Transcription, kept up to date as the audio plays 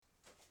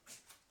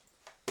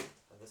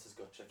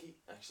tricky,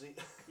 actually.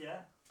 Yeah.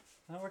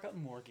 Now we're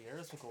getting more gear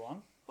as we go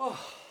on. Oh,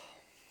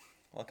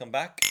 welcome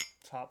back.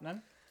 It's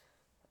happening.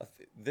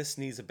 This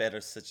needs a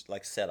better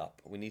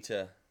setup. We need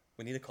a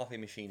coffee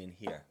machine in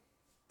here,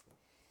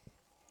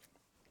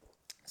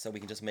 so we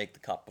can just make the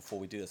cup before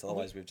we do this.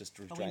 Otherwise, we've just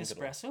drank it all. An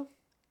espresso?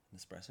 An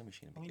espresso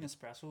machine. An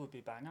espresso would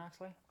be bang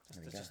actually.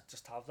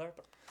 Just have there,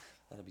 but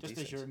that'll be just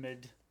decent. as you're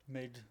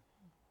mid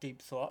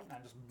deep thought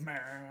and just in the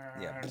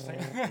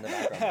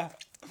background.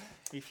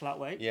 Be flat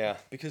white. Yeah,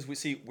 because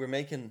we're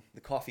making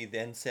the coffee,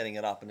 then setting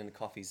it up, and then the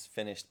coffee's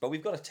finished. But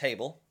we've got a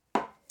table,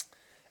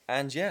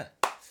 and yeah.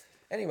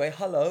 Anyway,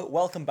 hello,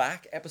 welcome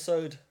back,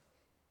 episode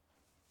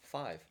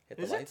 5. Hit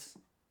the lights.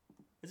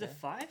 Is it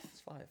 5?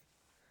 It's 5.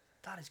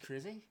 That is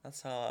crazy.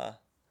 That's how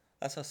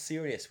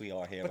serious we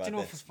are here. But about you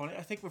know this. what's funny?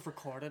 I think we've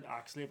recorded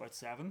actually about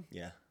 7.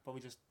 Yeah. But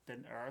we just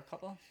didn't air a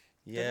couple.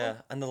 Yeah,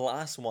 and the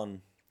last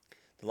one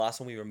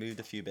we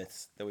removed a few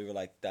bits that we were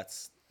like,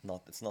 it's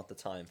not the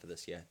time for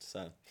this yet.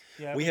 So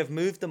yeah, we have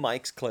moved the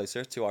mics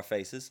closer to our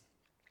faces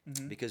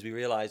because we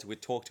realized we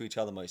talk to each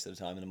other most of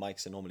the time, and the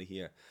mics are normally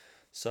here.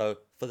 So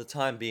for the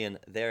time being,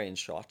 they're in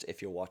shot.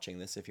 If you're watching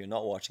this, if you're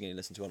not watching and you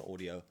listen to an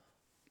audio,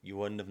 you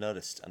wouldn't have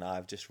noticed, and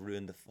I've just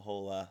ruined the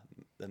whole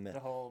the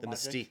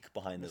mystique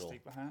behind it all.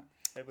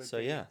 It would so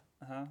be, yeah,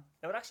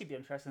 it would actually be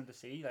interesting to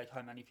see like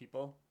how many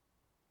people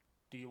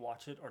do you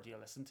watch it or do you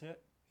listen to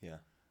it? Yeah,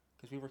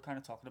 because we were kind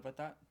of talking about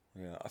that.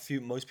 Yeah,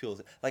 most people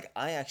like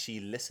I actually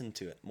listen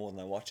to it more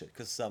than I watch it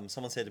because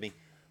someone said to me,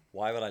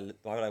 "Why would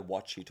I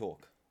watch you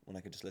talk when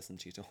I could just listen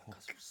to you talk?"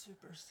 Because we're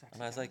super sexy.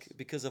 And I was like,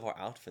 because of our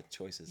outfit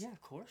choices. Yeah,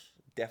 of course.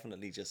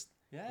 Definitely just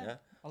yeah.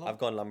 I've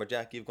gone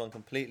lumberjack. You've gone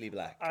completely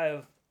black.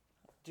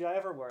 Do I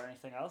ever wear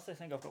anything else? I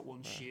think I've got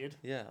one shade.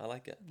 Yeah, I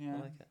like it. Yeah, I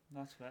like it.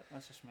 That's it.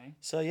 That's just me.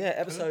 So yeah,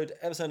 episode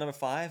number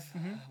 5.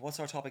 What's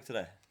our topic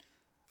today?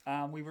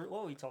 What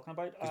were we talking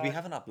about? Because we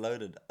haven't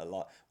uploaded a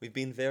lot. We've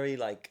been very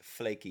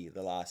flaky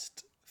the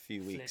last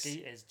few weeks. Flaky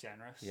is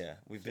generous. Yeah,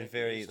 we've been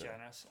very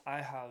generous. I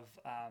have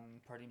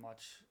pretty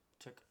much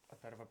took a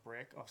bit of a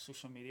break off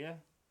social media,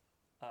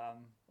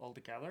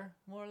 altogether,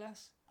 more or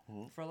less,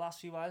 for the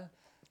last few while,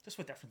 just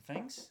with different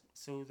things.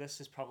 So this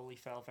has probably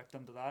fell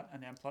victim to that,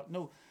 and then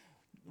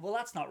well,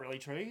 that's not really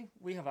true.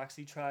 We have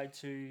actually tried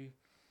to.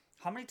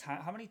 How many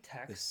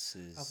texts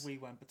have we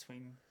went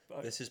between?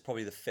 This is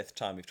probably the 5th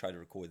time we've tried to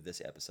record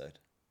this episode.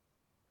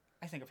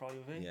 I think it probably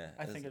will be. Yeah,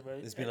 I think it will.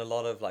 There's been a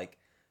lot of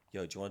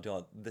yo, do you want to do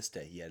it this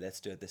day? Yeah,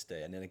 let's do it this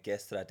day. And then it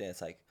gets to that day,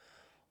 it's like,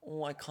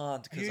 oh, I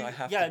can't because I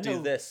have to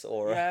do this.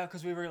 Or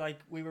because we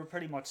were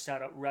pretty much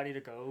set up, ready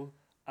to go.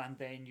 And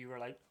then you were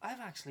like, I've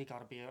actually got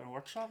to be at a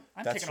workshop.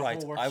 That's right.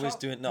 Whole workshop. I was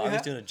doing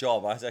a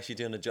job. I was actually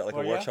doing a job, a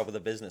workshop with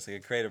a business, like a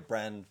creative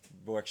brand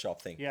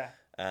workshop thing. Yeah.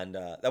 And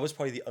that was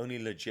probably the only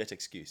legit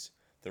excuse.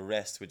 The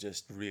rest were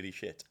just really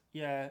shit.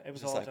 Yeah, it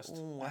was all like, just.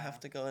 I have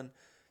to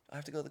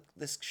go to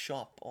this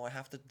shop, or I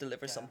have to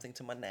deliver something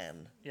to my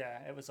nan.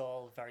 Yeah, it was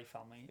all very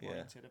family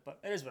oriented, but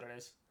it is what it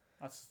is.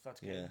 That's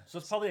good. Yeah. So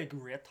it's probably a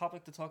great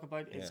topic to talk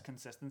about is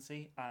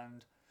consistency,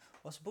 and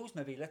I suppose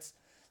maybe let's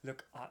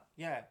look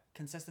at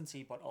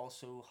consistency, but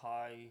also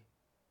how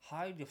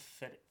you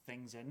fit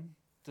things in.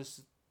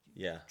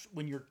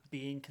 When you're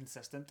being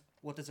consistent,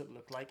 what does it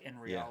look like in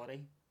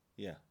reality?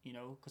 Yeah. You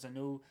know, because I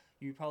know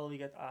you probably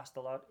get asked a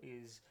lot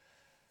is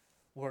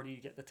where do you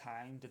get the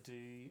time to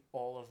do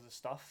all of the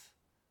stuff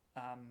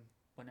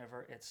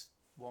whenever it's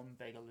one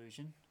big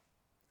illusion.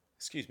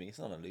 Excuse me, it's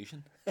not an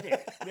illusion.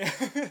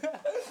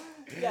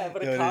 Yeah,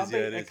 but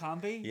it can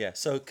be. Yeah,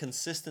 so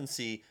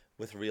consistency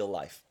with real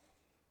life.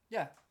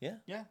 Yeah. Yeah?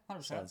 Yeah,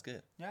 100%. Sounds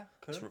good. Yeah,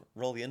 cool. Let's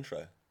roll the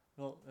intro.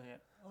 Well, yeah.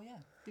 Oh, yeah.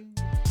 Ding.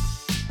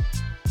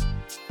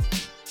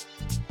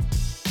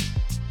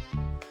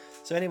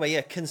 So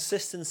anyway,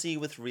 consistency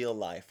with real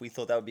life. We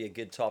thought that would be a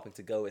good topic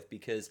to go with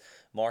because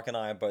Mark and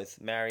I are both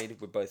married.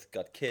 We've both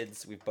got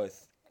kids. We've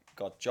both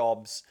got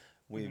jobs.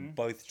 We're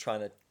both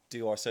trying to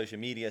do our social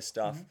media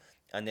stuff.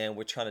 And then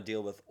we're trying to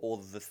deal with all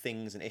of the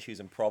things and issues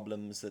and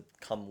problems that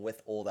come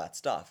with all that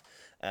stuff.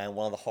 And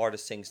one of the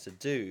hardest things to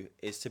do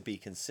is to be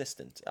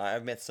consistent.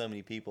 I've met so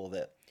many people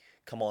that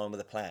come on with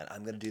a plan.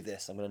 I'm going to do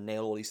this. I'm going to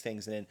nail all these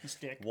things. And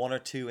then 1 or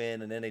 2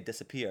 in, and then they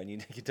disappear. And you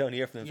don't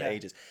hear from them for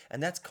ages.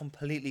 And that's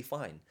completely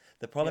fine.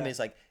 The problem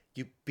is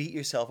you beat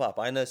yourself up.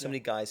 I know so many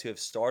guys who have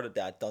started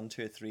that, done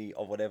 2 or 3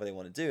 of whatever they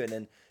want to do.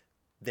 And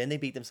then they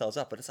beat themselves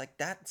up. But it's like,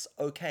 that's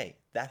okay.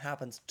 That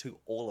happens to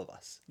all of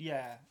us.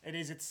 Yeah, it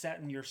is. It's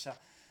setting yourself.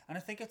 And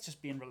I think it's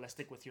just being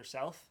realistic with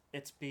yourself.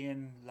 It's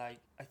being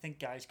like, I think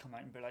guys come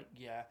out and be like,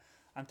 yeah,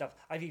 I'm tough.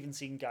 I've even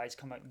seen guys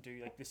come out and do,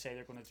 like, they say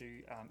they're going to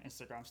do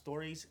Instagram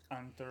stories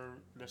and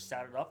they're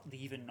set it up. They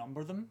even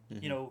number them,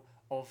 you know,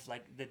 of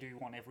like, they do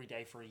one every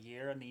day for a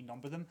year and they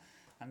number them.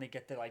 And they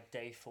get to like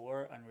day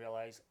 4 and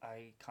realize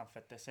I can't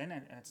fit this in.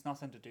 And it's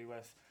nothing to do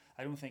with,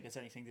 I don't think it's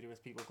anything to do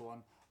with people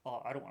going,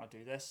 oh, I don't want to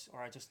do this,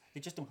 or they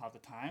just don't have the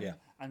time. Yeah.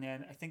 And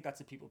then I think that's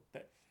the people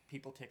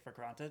take for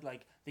granted.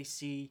 Like they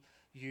see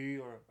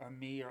you or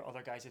me or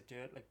other guys that do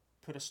it, like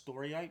put a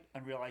story out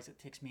and realize it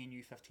takes me and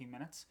you 15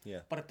 minutes. Yeah.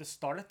 But at the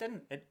start it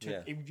didn't. It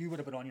took you would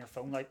have been on your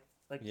phone like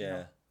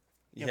yeah.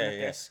 giving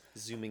it this,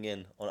 zooming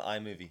in on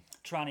iMovie.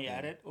 trying to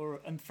edit,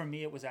 and for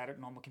me it was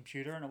editing on my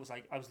computer, and it was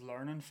like I was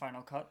learning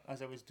Final Cut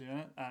as I was doing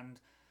it, and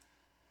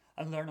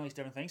learning all these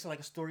different things. So like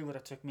a story would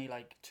have took me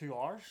like 2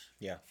 hours.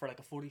 Yeah. For like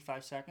a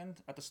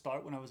 45-second at the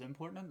start when I was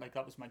importing it, like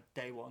that was my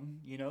day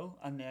one, you know.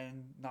 And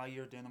then now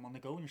you're doing them on the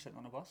go and you're sitting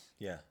on a bus.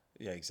 Yeah.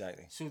 Yeah.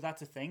 Exactly. So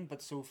that's a thing.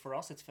 But so for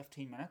us, it's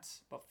 15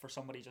 minutes. But for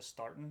somebody just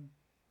starting,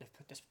 they've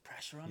put this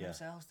pressure on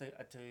themselves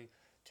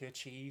to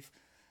achieve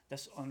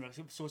this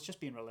unrealistic. So it's just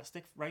being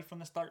realistic right from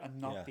the start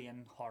and not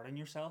being hard on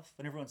yourself.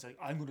 And everyone's like,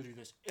 I'm going to do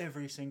this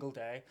every single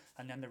day,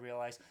 and then they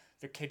realize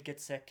their kid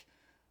gets sick.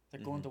 They're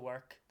going to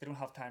work. They don't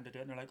have time to do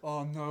it. And they're like,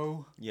 oh,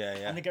 no. Yeah,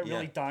 yeah. And they get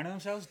really down on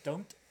themselves.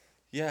 Don't.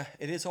 Yeah,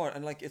 it is hard.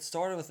 And, like, it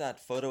started with that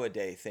photo a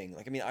day thing.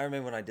 Like, I mean, I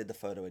remember when I did the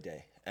photo a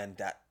day. And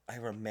that I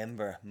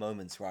remember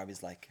moments where I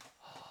was like,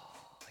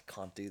 oh, I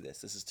can't do this.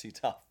 This is too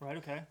tough. Right,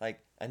 okay. Like,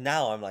 and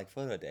now I'm like,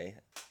 photo a day,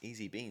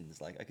 easy beans.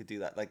 Like, I could do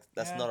that. Like,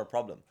 that's not a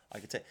problem. I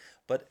could take.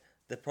 But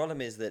the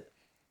problem is that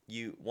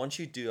once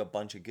you do a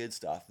bunch of good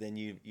stuff, then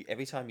you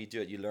every time you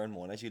do it, you learn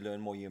more, and as you learn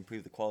more, you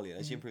improve the quality, and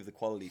as you improve the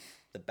quality,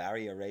 the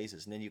barrier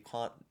raises, and then you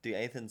can't do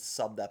anything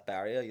sub that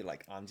barrier. You're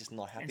like, I'm just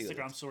not happy with it.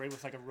 Instagram story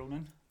with like a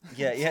Ronin.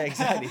 Yeah,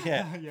 exactly.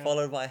 Yeah.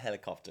 Followed by a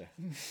helicopter,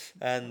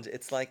 and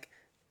it's like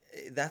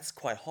that's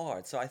quite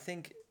hard. So I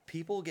think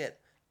people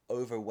get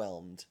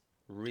overwhelmed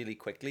really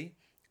quickly,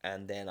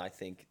 and then I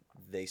think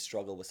they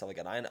struggle with stuff like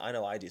that. I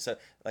know I do. So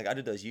like I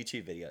did those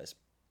YouTube videos.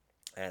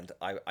 And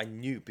I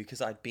knew,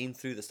 because I'd been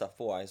through the stuff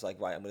before, I was like,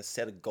 right, I'm going to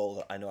set a goal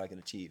that I know I can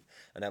achieve.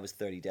 And that was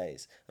 30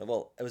 days. And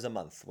well, it was a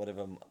month,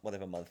 whatever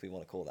month we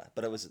want to call that.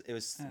 But it was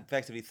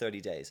effectively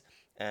 30 days.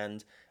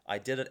 And I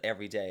did it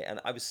every day. And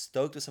I was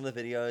stoked with some of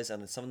the videos,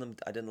 and some of them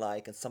I didn't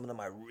like, and some of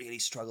them I really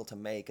struggled to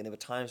make. And there were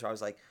times where I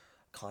was like,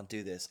 I can't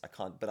do this. I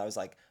can't. But I was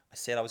like, I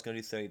said I was going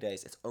to do 30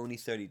 days. It's only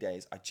 30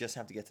 days. I just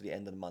have to get to the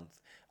end of the month.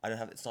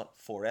 It's not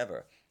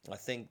forever. I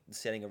think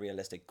setting a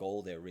realistic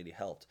goal there really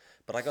helped.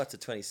 But I got to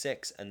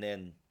 26 and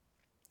then,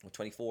 or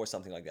 24 or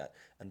something like that.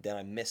 And then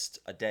I missed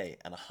a day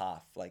and a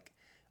half. Like,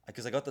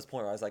 because I got this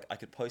point where I was like, I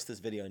could post this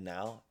video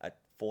now at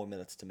 4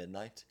 minutes to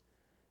midnight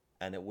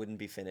and it wouldn't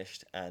be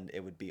finished and it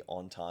would be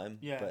on time.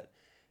 Yeah.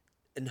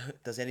 But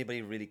does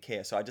anybody really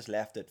care? So I just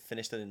left it,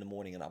 finished it in the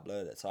morning and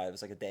uploaded it. So it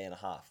was like a day and a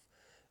half.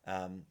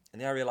 And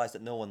then I realized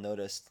that no one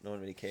noticed, no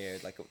one really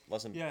cared. Like, it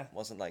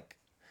wasn't like.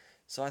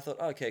 So I thought,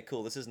 oh, okay,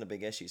 cool, this isn't a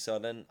big issue. So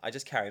then I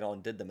just carried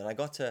on, did them, and I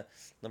got to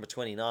number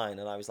 29,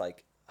 and I was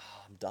like,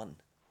 oh, I'm done.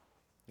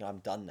 I'm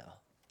done now.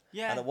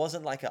 Yeah. And it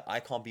wasn't like I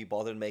can't be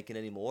bothered making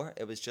anymore.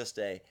 It was just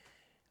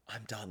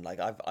I'm done. Like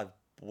I've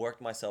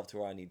worked myself to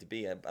where I need to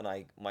be,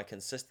 and my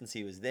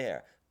consistency was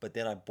there. But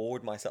then I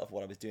bored myself with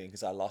what I was doing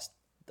because I lost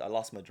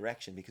my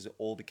direction because it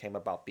all became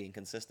about being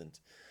consistent.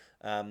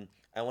 And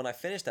when I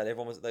finished that, there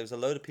was a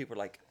load of people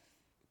like,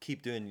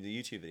 keep doing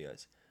the YouTube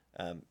videos.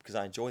 Because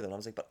I enjoy them. I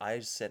was like, but I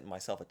just set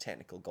myself a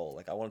technical goal.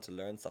 Like I wanted to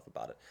learn stuff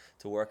about it,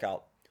 to work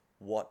out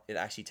what it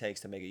actually takes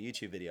to make a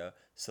YouTube video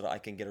so that I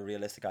can get a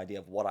realistic idea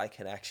of what I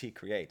can actually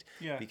create.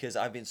 Yeah. Because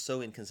I've been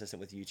so inconsistent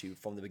with YouTube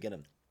from the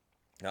beginning.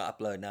 I'll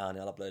upload now and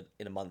I'll upload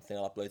in a month, then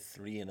I'll upload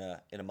 3 in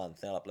a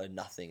month, then I'll upload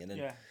nothing. And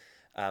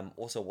then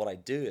also what I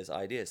do is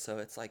ideas. So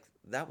it's like,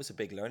 that was a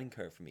big learning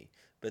curve for me.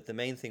 But the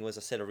main thing was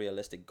I set a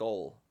realistic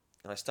goal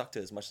and I stuck to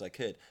it as much as I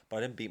could, but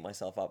I didn't beat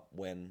myself up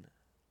when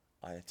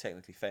I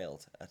technically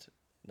failed at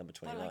number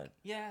 29. Like,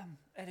 yeah,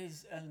 it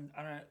is. And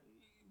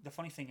the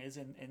funny thing is,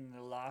 in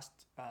the last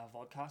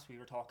vodcast we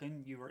were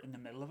talking, you were in the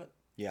middle of it.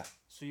 Yeah.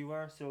 So you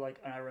were. So like,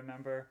 and I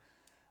remember,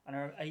 and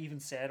I even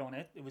said on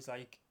it was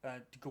like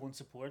to go and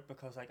support,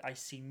 because like I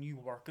seen you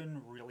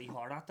working really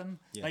hard at them.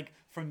 Yeah. Like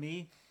for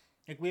me,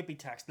 like we'd be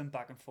texting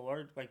back and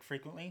forth like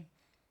frequently,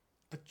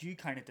 but you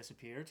kind of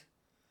disappeared.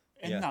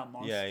 In that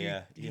month,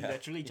 you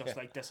literally just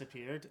like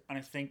disappeared, and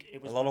I think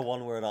it was a lot of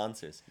one-word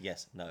answers.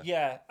 Yes, no.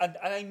 Yeah, and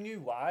I knew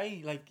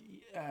why. Like,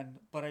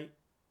 but I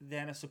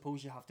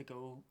suppose you have to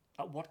go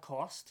at what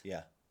cost.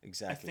 Yeah,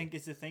 exactly. I think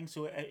it's the thing.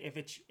 So if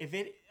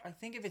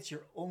it's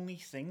your only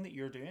thing that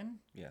you're doing,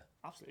 yeah,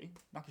 absolutely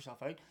knock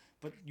yourself out.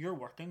 But you're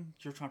working,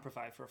 you're trying to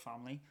provide for a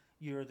family.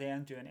 You're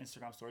then doing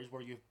Instagram stories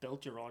where you've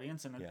built your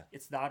audience, and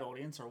it's that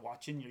audience are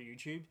watching your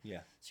YouTube.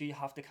 Yeah. So you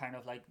have to kind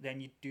of like, then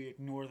you do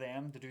ignore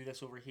them to do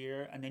this over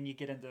here, and then you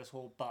get into this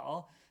whole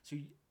battle. So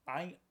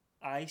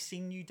I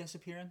seen you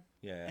disappearing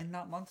in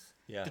that month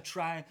to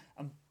try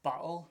and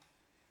battle.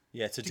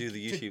 Yeah, to do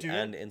the YouTube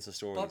and Insta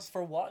stories. But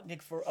for what?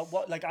 Like for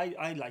what? Like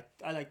I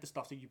like the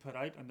stuff that you put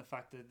out, and the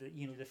fact that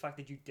the fact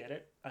that you did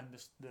it, and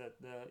the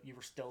you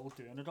were still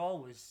doing it all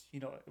was,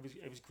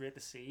 it was great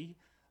to see.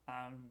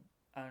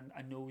 And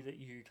I know that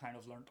you kind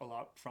of learned a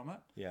lot from it.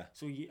 Yeah.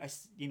 So you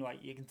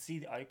can see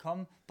the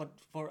outcome, but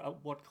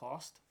at what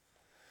cost?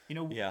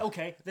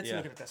 Okay, let's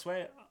look at it this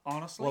way.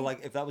 Honestly. Well,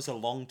 like if that was a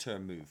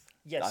long-term move,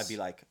 I'd be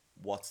like,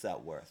 what's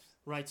that worth?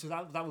 Right. So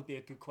that would be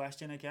a good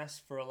question, I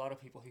guess, for a lot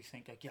of people who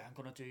think like, I'm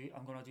gonna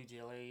do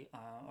daily,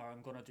 or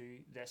I'm gonna do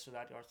this or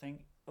that or thing.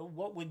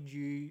 What would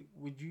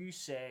you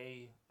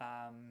say?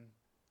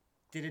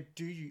 Did it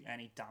do you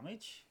any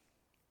damage?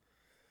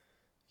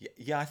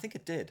 Yeah, I think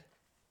it did.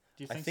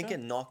 Do you I think think so? it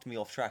knocked me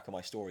off track of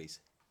my stories.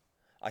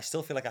 I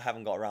still feel like I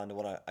haven't got around to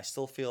what I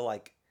still feel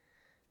like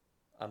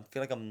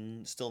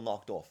I'm still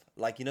knocked off.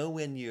 Like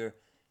when you're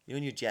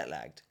jet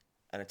lagged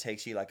and it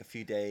takes you like a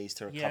few days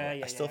to recover. Yeah,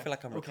 yeah, I still yeah. feel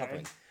like I'm Okay.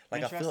 recovering.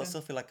 Like Interesting.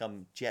 still feel like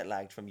I'm jet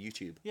lagged from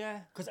YouTube. Yeah,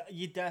 because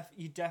you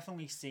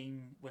definitely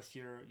seen with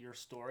your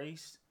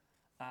stories,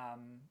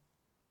 um,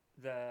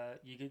 there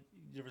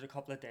was a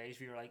couple of days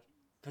where you're like,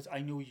 because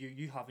I know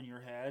you have in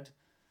your head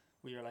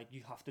where you're like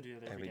you have to do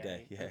it every Every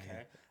day, day. yeah,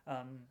 Okay.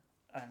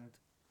 And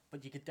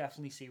but you could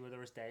definitely see where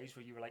there was days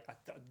where you were like,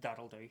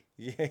 that'll do.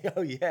 Yeah,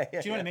 oh yeah, yeah.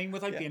 Do you know what I mean?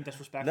 Without yeah. being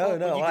disrespectful. No,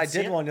 but you I could see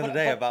did it, one the other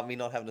day but about me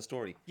not having a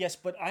story. yes,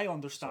 but I Sorry, I'm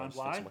understand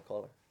just fixing why. my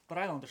collar. But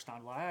I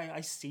understand why.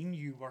 I seen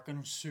you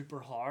working super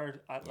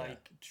hard at Yeah.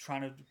 like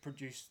trying to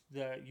produce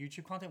the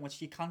YouTube content,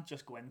 which you can't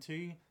just go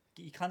into.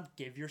 You can't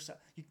give yourself.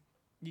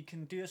 You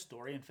can do a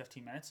story in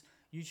 15 minutes.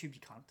 YouTube,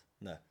 you can't.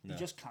 No. You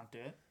just can't do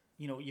it.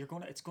 You know,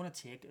 it's gonna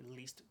take at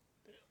least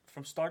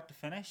from start to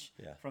finish.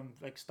 Yeah. From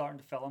like starting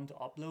to film to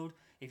upload.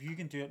 If you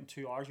can do it in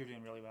 2 hours, you're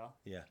doing really well.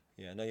 Yeah.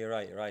 No, you're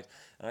right.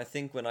 And I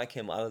think when I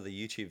came out of the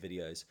YouTube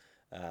videos,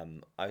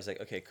 I was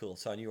like, okay, cool.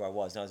 So I knew where I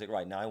was. And I was like,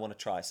 right, now I want to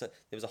try. So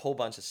there was a whole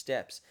bunch of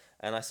steps.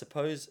 And I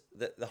suppose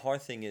that the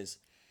hard thing is,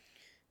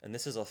 and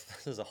this is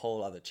a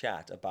whole other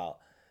chat about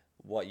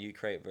what you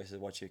create versus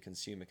what your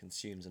consumer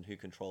consumes and who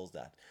controls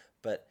that.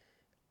 But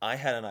I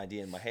had an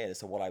idea in my head as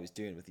to what I was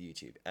doing with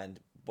YouTube. And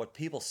what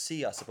people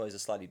see, I suppose,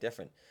 is slightly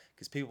different.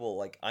 Because people,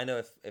 like, I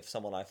know if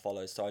someone I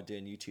follow started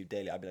doing YouTube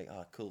daily, I'd be like,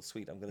 oh, cool,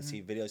 sweet. I'm going to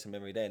see videos from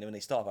them every day. And then when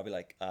they stop, I'd be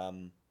like,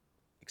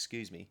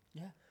 excuse me.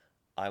 Yeah.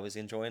 I was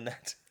enjoying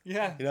that.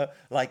 Yeah. You know,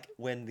 like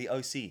when the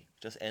OC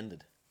just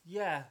ended.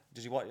 Yeah.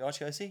 Did you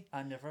watch OC?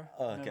 I never.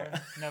 Oh, okay.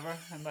 Never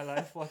in my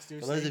life watched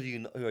For those of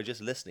you who are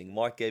just listening,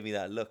 Mark gave me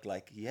that look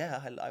like,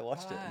 yeah, I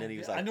watched it. And then he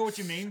was like, I know what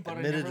you mean, but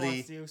admittedly, I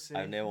never watched the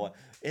OC. I've never watched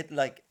it.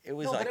 Like, it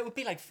was No, like, but it would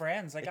be like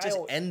Friends. Like it just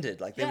ended.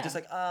 Like, they were Yeah. just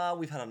like,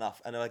 we've had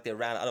enough. And like, they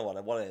ran, I don't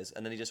know what it is.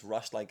 And then he just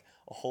rushed like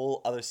a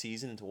whole other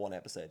season into one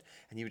episode.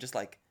 And you were just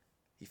like,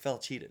 he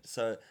felt cheated.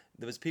 So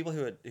there was people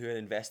who had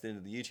invested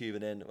into the YouTube.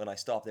 And then when I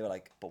stopped, they were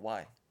like, but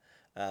why?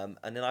 And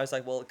then I was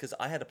like, well, because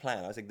I had a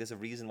plan. I was like, there's a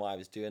reason why I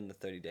was doing the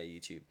 30-day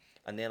YouTube.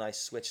 And then I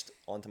switched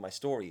onto my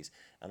stories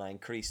and I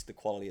increased the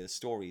quality of the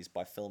stories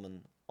by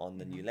filming on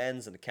the new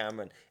lens and the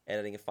camera and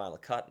editing a Final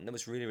Cut. And it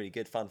was really, really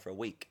good fun for a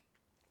week.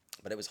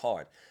 But it was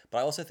hard. But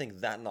I also think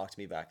that knocked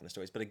me back in the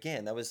stories. But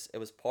again, it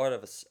was part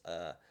of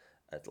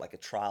like a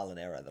trial and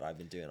error that I've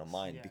been doing on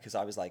mine because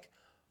I was like,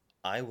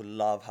 I would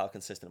love how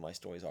consistent my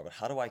stories are, but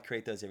how do I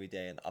create those every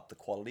day and up the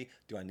quality?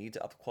 Do I need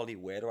to up the quality?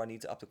 Where do I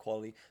need to up the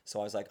quality? So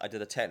I was like, I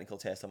did a technical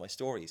test on my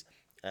stories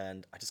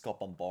and I just got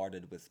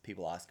bombarded with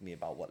people asking me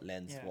about what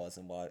lens was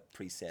and what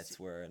presets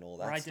were and all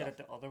that stuff. I did it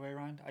the other way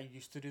around. I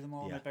used to do them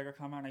all on my bigger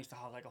camera and I used to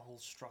have like a whole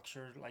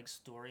structured like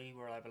story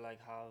where I would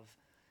like have,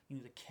 you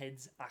know, the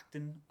kids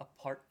acting a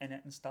part in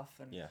it and stuff.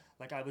 And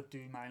like I would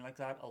do mine like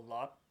that a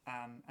lot.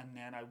 And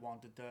then I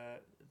wanted to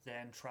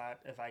then try it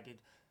if I could.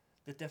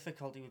 The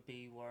difficulty would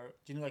be where,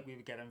 do you know, like we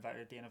would get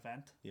invited to an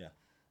event? Yeah.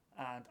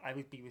 And I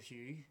would be with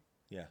you.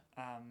 Yeah.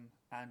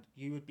 And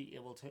you would be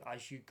able to,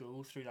 as you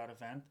go through that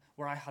event,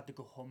 where I had to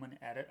go home and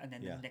edit and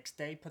then the next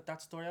day put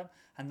that story up.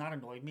 And that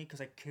annoyed me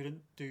because I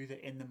couldn't do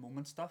the in the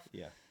moment stuff.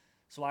 Yeah.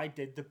 So I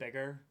did the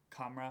bigger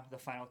camera, the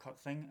Final Cut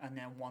thing, and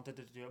then wanted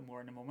to do it more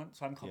in the moment.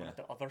 So I'm coming at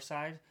the other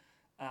side.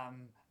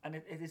 And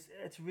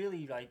it's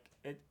really like,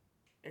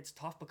 it's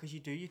tough because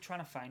you're trying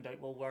to find out,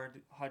 well,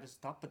 how does it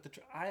stop? But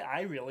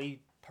I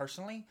really,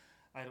 personally,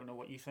 I don't know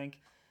what you think,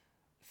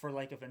 for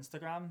like of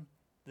Instagram,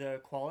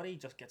 the quality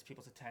just gets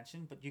people's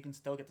attention, but you can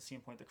still get the same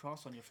point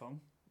across on your phone.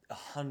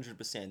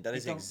 100%. That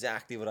is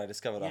exactly what I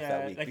discovered off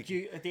that week. Like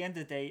at the end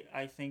of the day,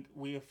 I think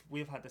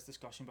we've had this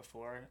discussion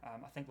before.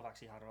 I think we've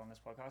actually had it on this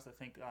podcast. I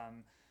think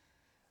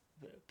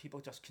people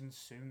just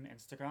consume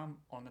Instagram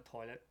on the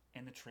toilet,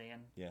 in the train,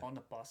 on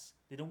the bus.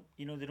 They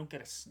don't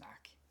get a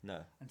snack. No.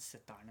 And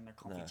sit down in their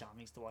comfy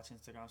jammies to watch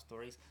Instagram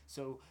stories.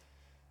 So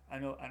I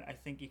know, and I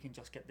think you can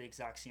just get the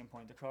exact same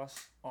point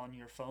across on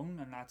your phone,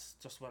 and that's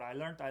just what I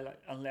learned.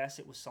 Unless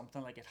it was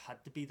something like it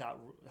had to be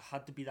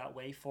that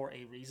way for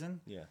a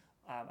reason. Yeah.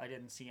 I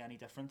didn't see any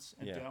difference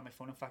in doing it on my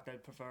phone. In fact, I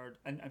preferred,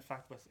 and in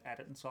fact, with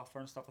editing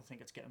software and stuff, I think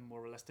it's getting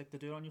more realistic to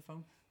do it on your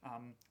phone,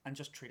 and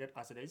just treat it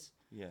as it is.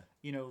 Yeah.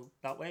 You know,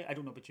 that way. I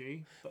don't know about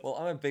you. But well,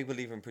 I'm a big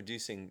believer in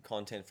producing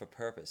content for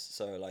purpose.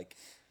 So, like,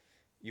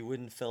 you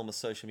wouldn't film a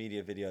social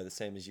media video the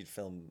same as you'd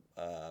film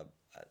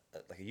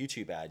like a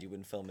YouTube ad. You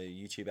wouldn't film a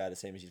YouTube ad the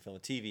same as you'd film a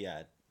TV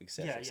ad,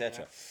 etc.,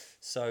 etc.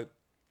 So,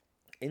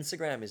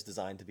 Instagram is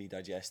designed to be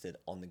digested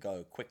on the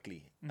go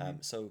quickly.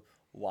 So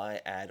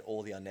why add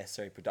all the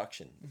unnecessary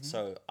production?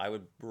 So I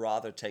would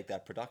rather take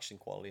that production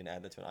quality and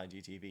add it to an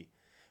IGTV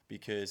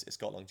because it's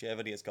got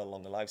longevity, it's got a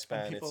longer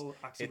lifespan. And people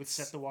actually would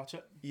sit to watch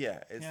it. Yeah,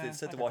 it's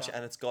set to watch it,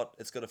 and it's got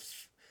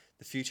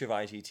the future of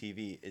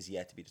IGTV is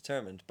yet to be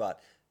determined, but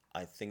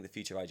I think the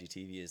future of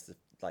IGTV is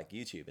like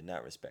YouTube in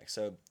that respect.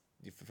 So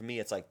for me,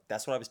 it's like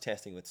that's what I was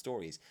testing with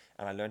stories,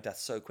 and I learned that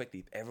so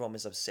quickly. Everyone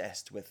was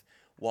obsessed with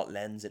what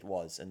lens it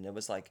was, and it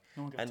was like,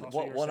 No one gave a and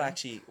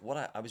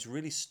toss I was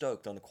really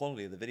stoked on the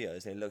quality of the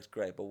videos. They looked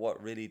great, but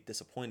what really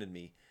disappointed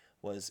me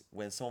was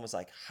when someone was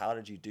like, "How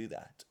did you do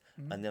that?"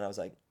 And then I was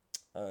like,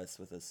 "Oh, it's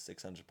with a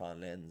 600-pound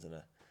lens and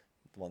a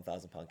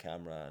 1,000-pound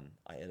camera, and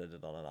I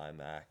edited on an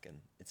iMac, and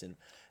it's in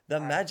the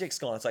magic's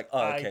gone." It's like, oh,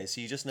 I okay, so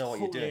you just know what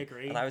you're totally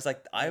doing. agree. And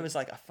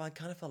I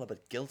kind of felt a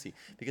bit guilty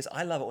because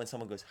I love it when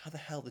someone goes, "How the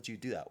hell did you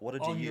do that? What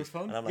did you On use?" your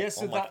phone? And I'm like, Yeah,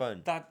 so on my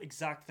phone. that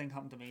exact thing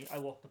happened to me. I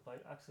walked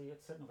about, actually,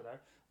 it's sitting over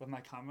there with my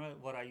camera,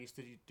 what I used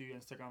to do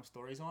Instagram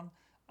stories on,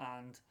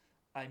 and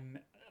I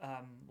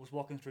was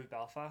walking through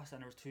Belfast,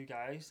 and there was two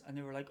guys, and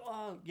they were like,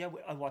 "Oh yeah,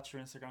 I watch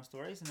your Instagram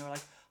stories," and they were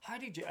like, "How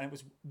did you?" And it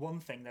was one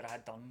thing that I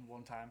had done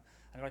one time,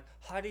 and they're like,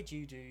 "How did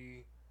you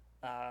do?"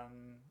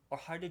 Or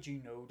how did you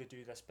know to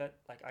do this bit?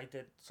 Like I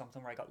did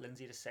something where I got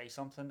Lindsay to say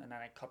something and then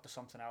I cut to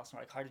something else, and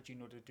like, how did you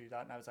know to do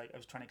that? And I was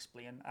trying to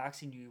explain. I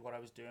actually knew what I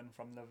was doing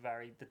from the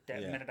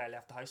minute I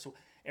left the house, so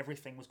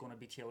everything was going to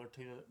be tailored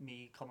to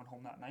me coming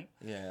home that night.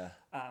 Yeah.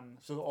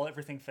 So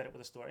everything fitted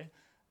with the story.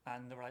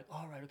 And they were like,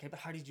 "Oh right, okay, but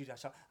how did you do that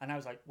shot?" And I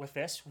was like, "With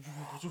this,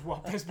 just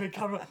walk this big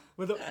camera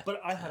with it."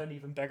 But I had an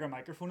even bigger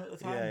microphone at the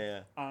time.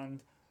 Yeah. And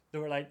they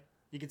were like,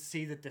 you could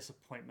see the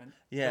disappointment.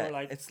 Yeah,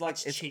 like, it's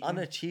cheating.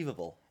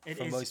 unachievable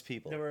for most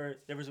people.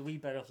 There was a wee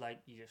bit of like,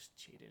 you just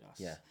cheated us.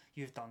 Yeah,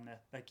 you've done it.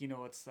 Like, you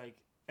know, it's like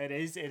it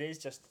is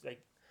just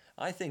like.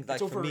 I think like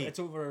it's over, for me, it's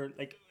over.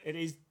 Like it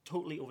is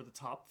totally over the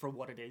top for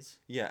what it is.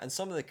 Yeah, and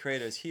some of the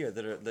creators here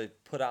they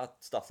put out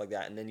stuff like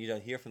that, and then you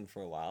don't hear from them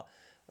for a while.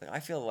 Like I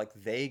feel like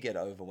they get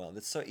overwhelmed.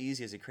 It's so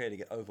easy as a creator to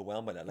get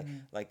overwhelmed by that.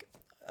 Like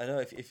I know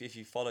if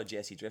you follow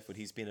Jesse Driftwood,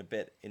 he's been a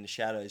bit in the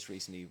shadows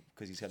recently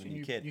because he's got a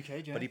new kid.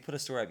 Yeah. But he put a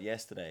story up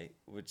yesterday,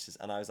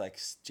 and I was like,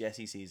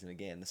 Jesse season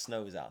again. The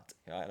snow was out,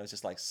 right? And it was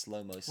just like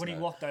slow mo snow. When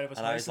he walked out of his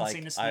and house and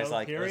seen the snow,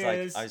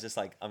 I was just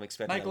like, I'm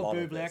expecting Michael a lot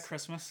Bublé of this.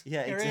 Christmas.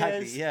 Yeah, Here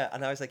exactly. Yeah,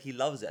 and I was like, he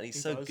loves it, and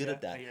he's so does, good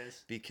at that he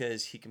is.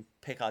 because he can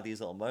pick out these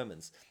little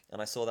moments.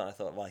 And I saw that, and I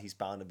thought, well, he's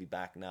bound to be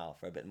back now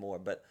for a bit more,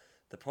 but.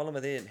 The problem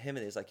with him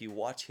is like you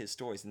watch his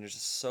stories and they're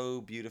just so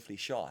beautifully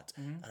shot,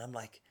 and I'm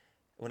like,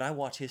 when I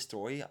watch his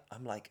story,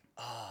 I'm like,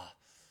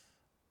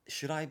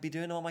 should I be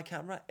doing it on my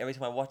camera every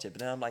time I watch it? But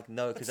then I'm like,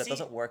 no, because that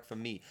doesn't work for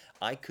me.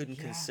 I couldn't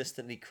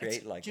consistently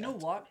create like that. Do you know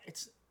what?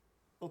 It's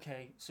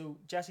okay. So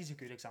Jesse's a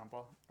good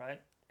example,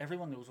 right?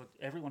 Everyone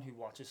who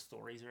watches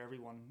stories or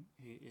everyone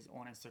who is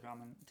on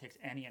Instagram and takes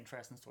any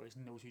interest in stories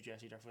knows who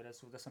Jesse Driftwood is.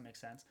 So this will make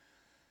sense.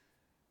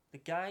 The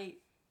guy,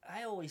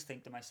 I always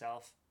think to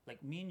myself,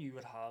 like me and you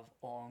would have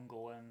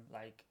ongoing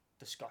like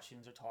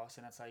discussions or talks,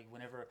 and it's like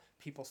whenever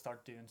people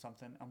start doing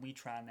something and we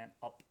try and then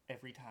up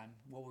every time,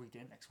 what are we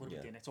doing next? What are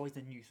we doing? It's always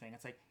the new thing.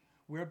 It's like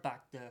we're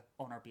back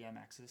on our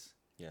BMXs.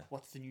 Yeah.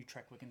 What's the new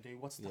trick we can do?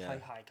 What's the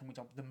high? Can we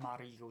jump the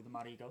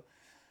mad ego?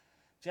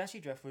 Jesse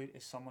Driftwood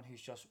is someone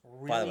who's just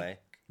really. By the way,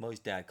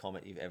 most dad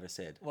comment you've ever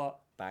said. What?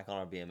 Back on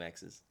our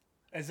BMXs.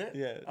 Is it?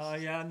 Yes.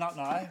 Yeah, not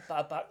now.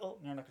 Bad back. Oh,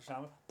 you're not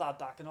gonna bad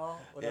back and all.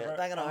 Whatever. Yeah,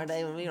 back in our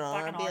day when we were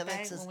on our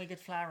BMXs, when we could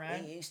fly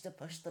around, we used to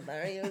push the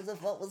barriers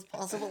of what was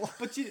possible.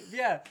 But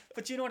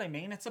you know what I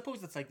mean. It's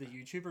suppose it's like the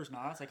YouTubers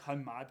now. It's like how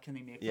mad can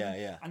they make them?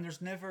 Yeah. And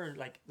there's never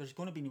like there's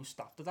going to be no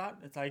stop to that.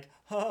 It's like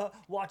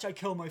watch I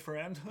kill my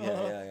friend.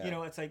 Yeah. You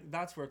know, it's like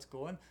that's where it's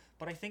going.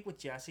 But I think with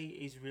Jesse,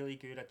 he's really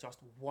good at just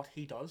what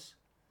he does.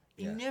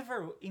 He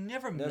never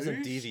moves.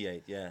 Doesn't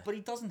deviate. Yeah. But he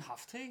doesn't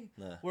have to.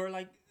 No. Where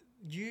like.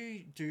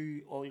 You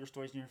do all your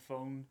stories on your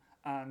phone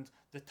and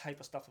the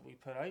type of stuff that we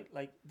put out,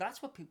 like that's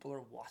what people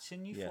are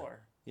watching you for.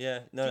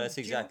 Yeah, no, that's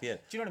exactly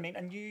it. Do you know what I mean?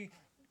 And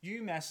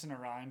you messing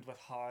around with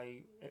how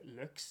it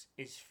looks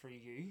is for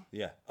you.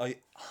 Yeah,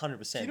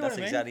 100%. That's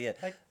exactly it.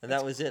 Like, and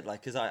that was it.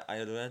 Like, because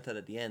I learned that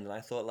at the end, and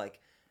I thought like,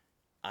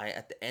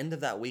 at the end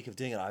of that week of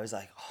doing it, I was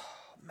like,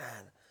 oh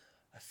man,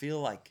 I feel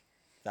like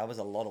that was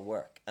a lot of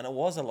work, and it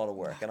was a lot of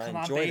work, and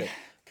I enjoyed it.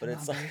 But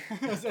it's like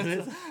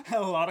a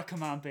lot of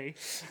Command B.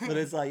 But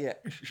it's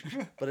like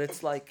but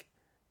it's like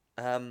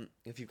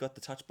if you've got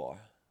the touch bar,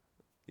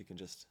 you can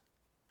just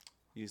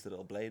use the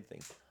little blade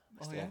thing.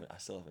 I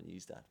still haven't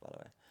used that, by the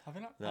way. Have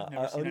you not? No, I've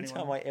never seen only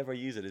time I ever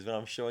use it is when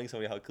I'm showing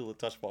somebody how cool the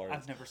touch bar is.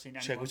 I've never seen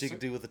anyone. Check what you can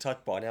do with the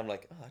touch bar, and I'm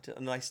like,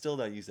 and I still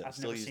don't use it. I've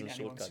still never seen using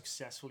anyone shortcuts.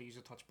 successfully use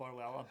a touch bar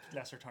well,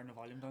 unless they're turning the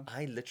volume down.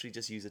 I literally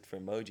just use it for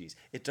emojis.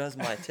 It does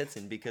my tits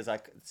in because I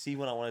see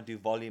when I want to do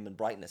volume and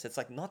brightness. It's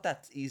like not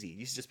that easy.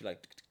 You should just be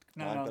like,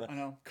 I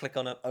know. Click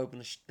on it, open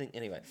the thing.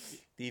 Anyway,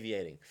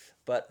 deviating.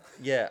 But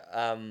yeah,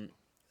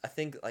 I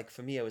think like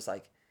for me, it was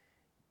like,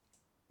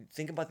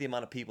 think about the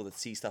amount of people that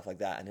see stuff like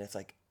that, and it's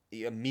like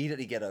you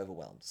immediately get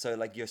overwhelmed. So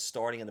like you're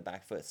starting on the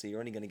back foot, so you're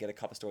only going to get a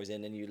couple stories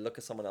in, and you look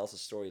at someone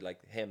else's story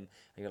like him, and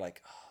you're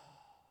like,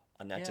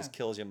 and that just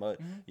kills your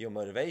your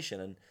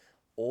motivation, and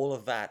all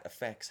of that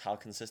affects how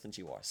consistent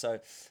you are. So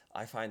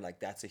I find like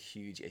that's a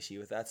huge issue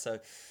with that. So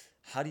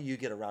how do you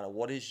get around it?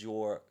 What is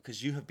your,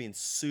 because you have been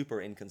super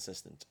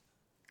inconsistent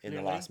in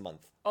the last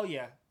month. Oh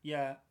yeah.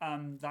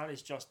 That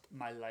is just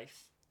my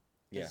life.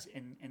 Yeah. Is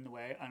in the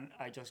way, and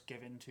I just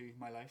give into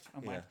my life.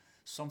 I'm like,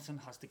 something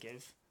has to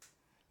give.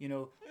 You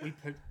know, we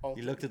put all.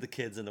 You looked at the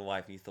kids and the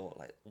wife, and you thought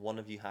like, one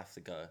of you has to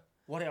go.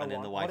 What do I And then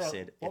want? the wife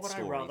said, what it's would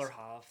I stories. rather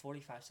have?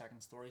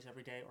 45-second stories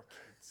every day or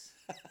kids?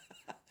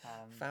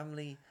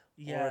 Family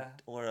Yeah,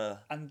 or a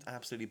and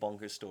absolutely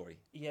bonkers story.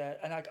 yeah,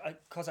 and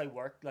cause I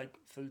work like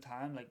full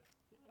time, like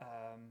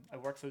I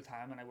work full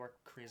time and I work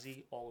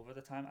crazy all over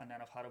the time, and then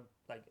I've had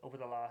like over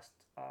the last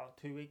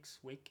 2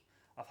 week,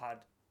 I've had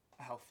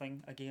a health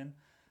thing again,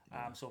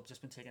 so I've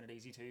just been taking it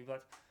easy too.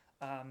 But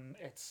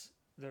it's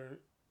there,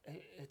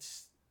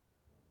 it's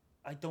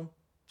I don't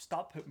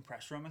stop putting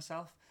pressure on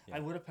myself. Yeah. I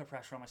would have put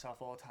pressure on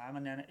myself all the time,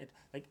 and then it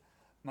like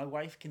my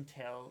wife can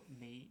tell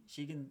me,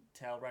 she can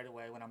tell right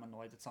away when I'm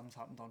annoyed that something's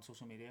happened on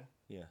social media,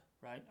 Yeah.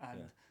 right?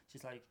 And Yeah.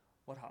 she's like,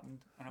 "What happened?"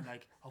 And I'm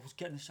like, "I was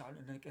getting a shout,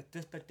 and like,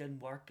 this bit didn't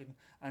work,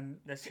 and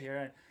this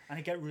here," and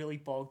I get really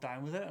bogged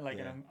down with it, and like,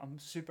 Yeah. and I'm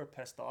super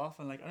pissed off,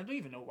 and like, I don't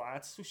even know why.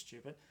 It's so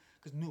stupid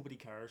because nobody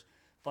cares,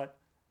 but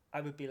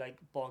I would be like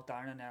bogged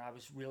down, and then I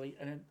was really,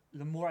 and then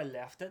the more I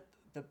left it,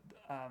 the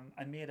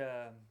I made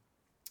a.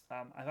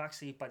 I've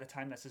actually, by the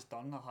time this is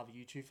done, I'll have a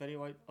YouTube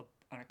video out,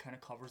 and it kind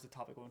of covers the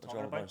topic I'm I'll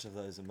talking drop a about. bunch of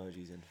those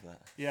emojis in for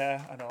that.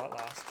 Yeah, I know at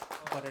last,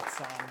 but it's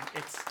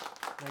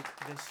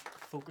like this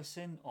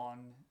focusing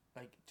on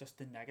like just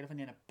the negative, and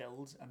then it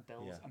builds and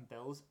builds Yeah. and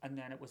builds, and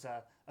then it was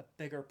a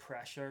bigger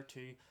pressure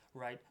to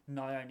right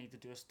now I need to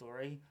do a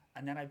story,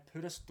 and then I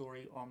put a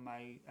story on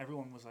my.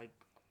 Everyone was like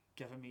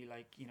giving me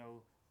like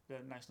the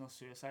National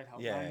Suicide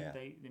Helpline. Yeah.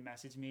 They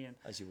messaged me, and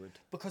As you would.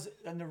 because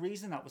and the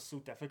reason that was so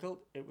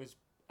difficult, it was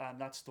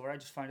that story, I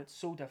just found it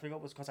so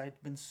difficult, was because I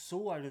had been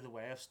so out of the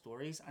way of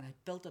stories, and I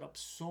built it up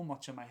so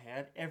much in my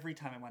head. Every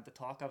time I went to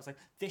talk, I was like,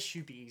 this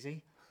should be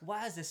easy.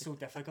 Why is this so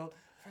difficult?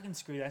 Freaking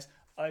screw this.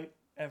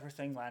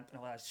 Everything went, and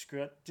I went,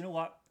 screw it. Do you know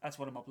what? That's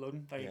what I'm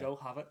uploading. There you go,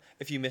 have it.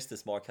 If you missed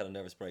this, Mark had a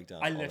nervous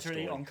breakdown. I on a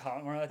literally, story. on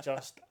camera,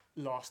 just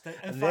lost it.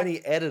 And then he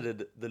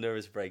edited the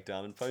nervous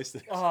breakdown and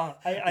posted it.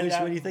 Which,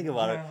 when you think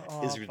about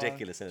it, is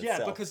ridiculous in itself.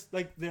 Yeah, because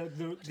like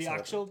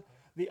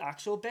the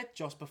actual bit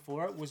just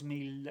before it was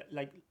me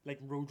like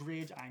road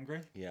rage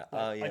angry. Yeah.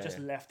 Like, I just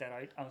left that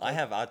out. I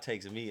have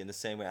outtakes of me in the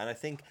same way, and I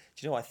think,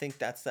 I think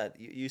that's that.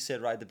 You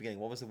said right at the beginning.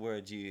 What was the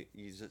word you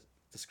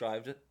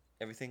described it?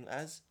 Everything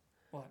as?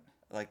 What?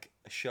 Like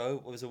a show.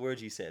 What was the word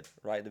you said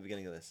right at the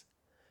beginning of this?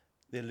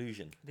 The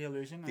illusion. The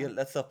illusion.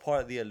 That's the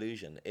part of the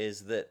illusion,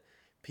 is that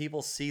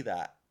people see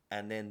that,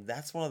 and then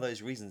that's one of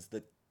those reasons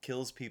that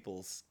kills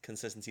people's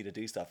consistency to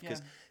do stuff,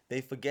 because they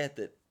forget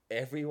that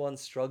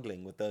everyone's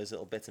struggling with those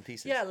little bits and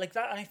pieces. Yeah, like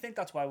that, and I think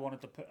that's why I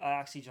wanted to put. I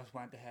actually just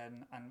went ahead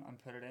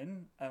and put it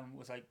in.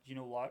 Was like, you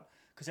know what?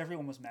 Because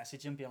everyone was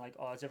messaging, being like,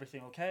 "Oh, is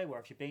everything okay? Where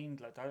have you been?"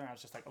 Like that, and I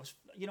was just like,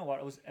 you know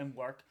what? I was in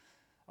work.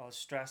 I was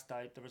stressed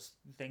out. There was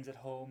things at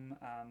home,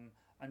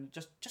 and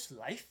just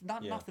life,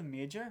 nothing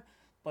major.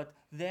 But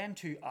then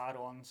to add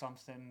on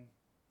something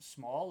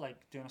small,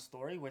 like doing a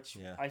story, which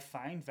I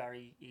find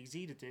very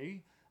easy to do,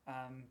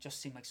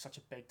 just seemed like such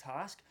a big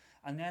task.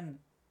 And then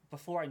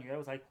before I knew it, I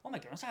was like, oh my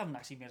goodness, I haven't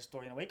actually made a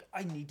story in a week.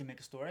 I need to make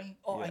a story.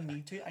 I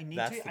need to.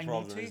 That's the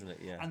problem, isn't it?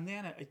 Yeah. And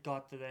then it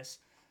got to this.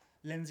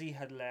 Lindsay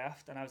had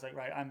left, and I was like,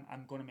 right,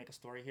 I'm going to make a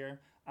story here,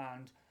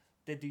 and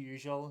did the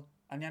usual.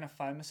 And then I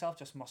found myself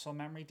just muscle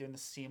memory doing the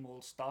same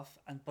old stuff,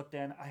 but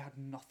then I had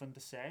nothing to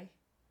say.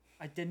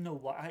 I didn't know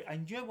what I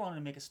knew I wanted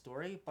to make a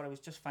story, but I was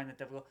just finding it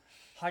difficult.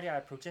 How do I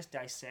approach this? Do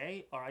I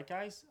say, all right,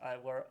 guys,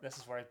 this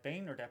is where I've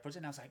been, or do I approach it?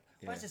 And I was like,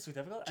 why is this so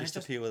difficult? Just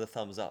appear with a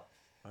thumbs up,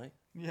 right?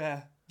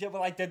 Yeah.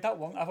 Well, I did that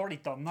one. I've already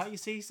done that, you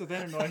see, so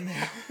then annoying me.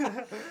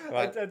 Right.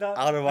 I did that.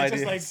 Out of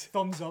ideas. Just like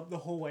thumbs up the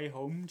whole way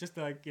home, just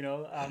like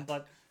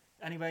But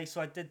anyway,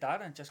 so I did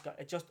that, and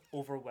it just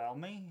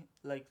overwhelmed me.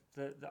 Like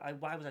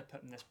why was I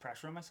putting this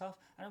pressure on myself?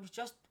 And it was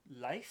just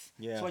life.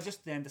 Yeah. So I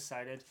just then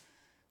decided,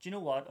 do you know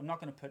what? I'm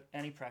not going to put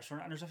any pressure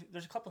on it. And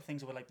there's a couple of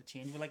things I would like to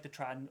change. I would like to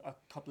try a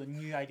couple of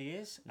new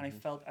ideas. And I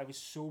felt I was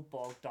so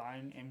bogged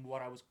down in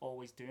what I was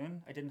always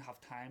doing. I didn't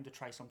have time to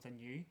try something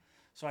new.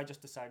 So I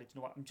just decided, you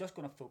know what? I'm just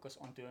going to focus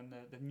on doing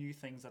the new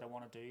things that I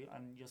want to do.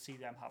 And you'll see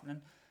them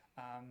happening.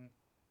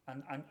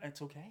 And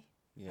it's okay.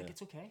 Yeah. Like,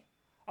 it's okay.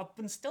 I've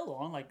been still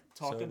on, like,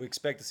 talking. So we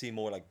expect to see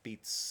more like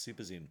Beats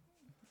Super Zoom.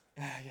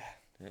 Yeah.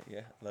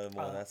 Yeah, a little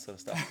more of that sort of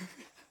stuff.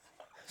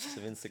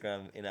 Some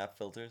Instagram in-app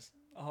filters.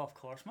 Oh, of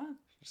course, man.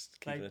 Just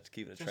keeping it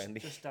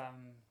trendy. Just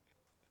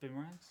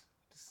boomerangs.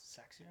 Just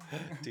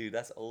sexier. Dude,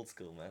 that's old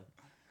school, man.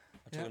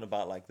 I'm talking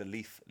about like the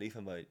leaf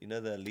emote. You know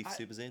the leaf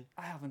super zoom?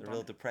 I haven't the done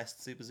real it.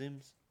 depressed super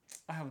zooms?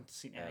 I haven't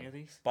seen any of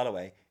these. By the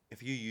way,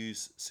 if you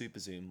use super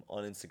zoom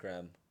on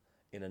Instagram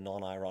in a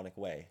non-ironic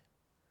way,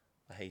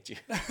 I hate you.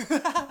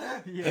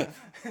 Yeah.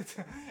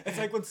 It's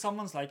like when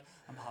someone's like,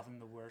 I'm having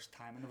the worst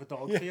time, and they have a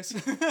dog face.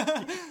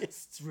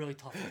 It's really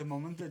tough at the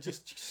moment. They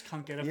just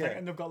can't get it. Yeah.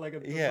 And they've got like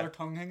their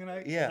tongue hanging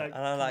out. Yeah, like,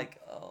 and I'm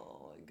like,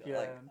 oh my god. Yeah.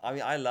 Like, I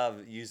mean, I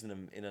love using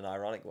them in an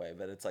ironic way,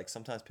 but it's like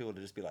sometimes people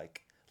will just be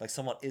like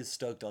someone is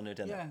stoked on their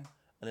dinner. Yeah.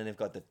 And then they've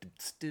got the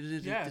 'cause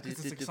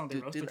it's like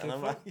Sunday roast, and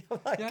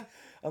but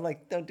I'm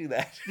like, don't do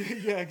that.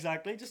 Yeah,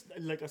 exactly. Just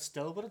like a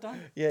still would have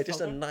done. Yeah, just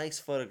a Filter. nice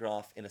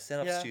photograph in a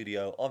set-up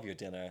studio of your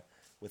dinner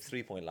with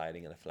 3-point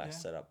lighting and a flash Yeah.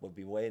 setup would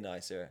be way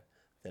nicer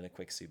than a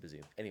quick super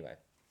zoom. Anyway,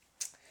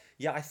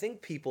 yeah, I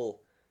think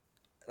people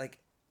like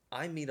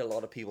I meet a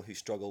lot of people who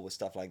struggle with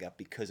stuff like that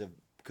because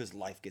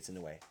life gets in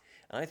the way,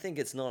 and I think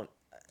it's not.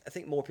 I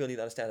think more people need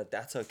to understand that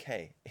that's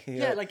okay.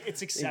 Yeah, like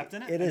it's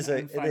accepting it. It is.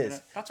 And It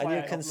is. That's and why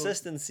your I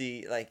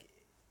consistency, like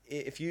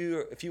if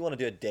you want to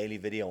do a daily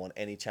video on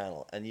any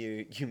channel and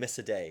you miss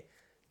a day,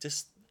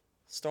 just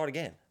start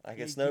again. Like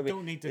it's you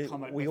don't need to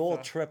come out. We with all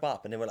trip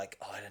up, and then we're like,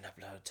 oh, I didn't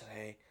upload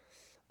today.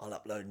 I'll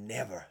upload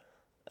never.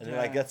 And then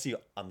like that's you.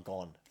 I'm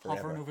gone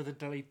forever. hovering over the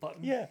delete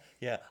button.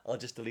 Yeah. I'll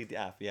just delete the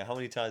app. Yeah. How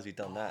many times have we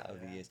done that over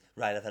the years?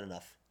 Right. I've had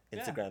enough.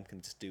 Instagram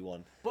can just do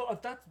one.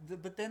 But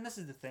but then this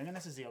is the thing, and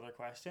this is the other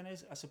question: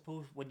 is I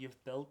suppose when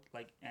you've built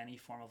like any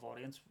form of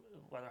audience,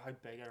 whether how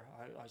big or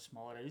how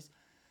small it is,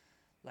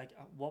 like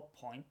at what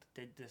point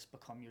did this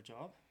become your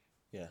job?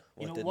 Yeah.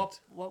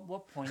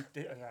 What point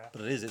did?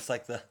 But it is. It's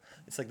like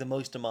the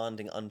most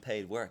demanding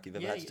unpaid work you've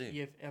ever had to do.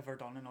 You've ever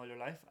done in all your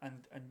life,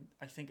 and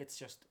I think it's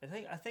just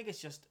I think it's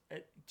just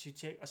to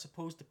take, I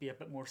suppose, to be a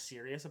bit more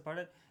serious about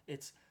it.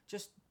 It's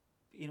just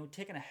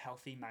taking a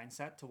healthy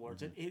mindset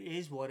towards it. It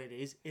is what it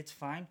is. It's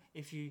fine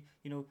if you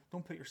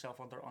don't put yourself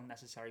under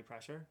unnecessary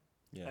pressure.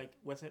 Yeah. Like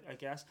with it, I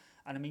guess.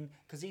 And I mean,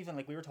 because even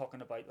like we were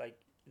talking about like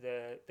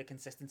the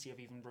consistency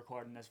of even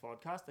recording this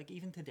podcast. Like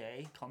even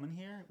today, coming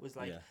here was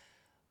like.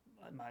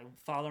 My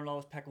father-in-law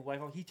was picking my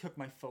wife up. He took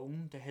my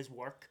phone to his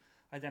work.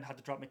 I then had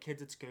to drop my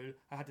kids at school.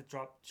 I had to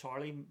drop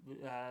Charlie,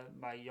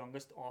 my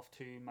youngest, off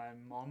to my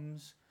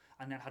mum's,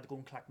 and then had to go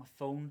and collect my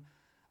phone,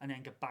 and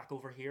then get back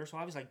over here. So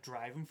I was like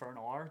driving for an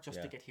hour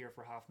just to get here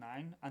for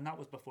 9:30, and that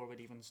was before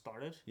we'd even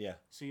started. Yeah.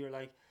 So you're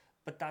like,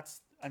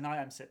 and now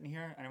I'm sitting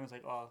here, and everyone's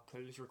like, oh, cool,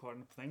 he's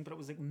recording the thing. But it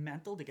was like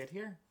mental to get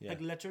here. Yeah.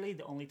 Like literally,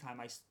 the only time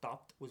I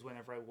stopped was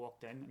whenever I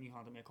walked in and you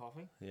handed me a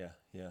coffee. Yeah.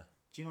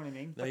 Do you know what I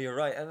mean? No, you're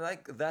right, and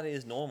like that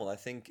is normal. I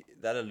think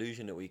that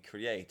illusion that we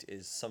create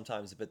is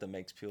sometimes a bit that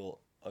makes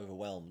people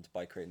overwhelmed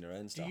by creating their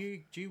own stuff.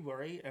 Do you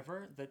worry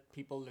ever that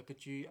people look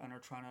at you and are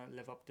trying to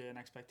live up to an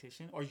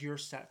expectation, or you're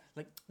set?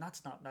 Like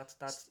that's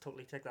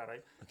totally take that out.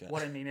 Okay.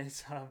 What I mean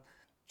is,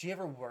 do you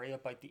ever worry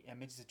about the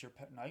image that you're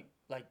putting out?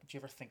 Like, do you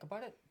ever think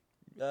about it?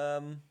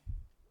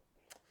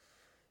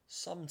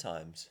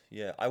 Sometimes,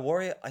 yeah.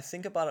 I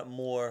think about it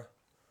more.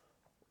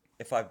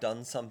 If I've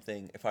done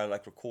something, if I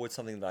like record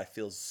something that I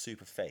feel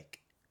super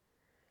fake,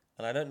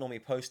 and I don't normally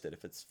post it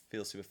if it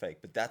feels super fake,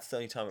 but that's the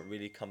only time it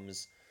really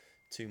comes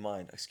to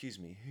mind. Excuse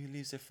me, who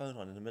leaves their phone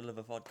on in the middle of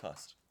a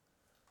podcast?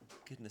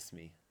 Goodness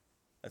me,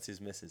 that's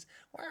his missus.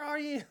 Where are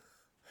you?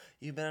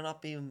 You better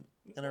not be in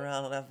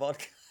around on that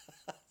podcast.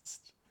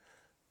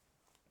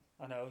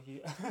 I know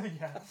you.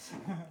 Yeah.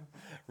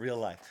 Real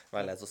life,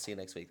 right, lads? We'll see you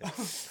next week.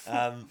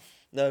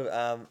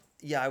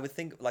 Yeah, I would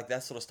think like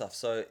that sort of stuff.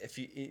 So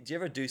do you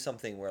ever do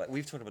something where, like,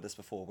 we've talked about this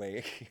before,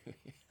 where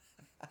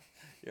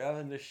you're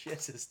having the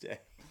shittest day,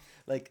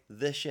 like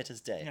the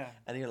shittest day,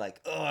 and you're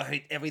like, oh, I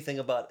hate everything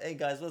about. Hey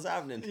guys, what's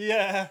happening?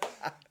 Yeah.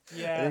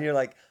 And then you're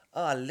like,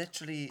 oh, I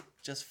literally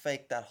just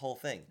faked that whole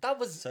thing. That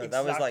was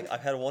like,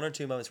 I've had 1 or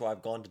 2 moments where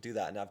I've gone to do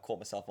that and I've caught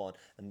myself on,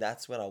 and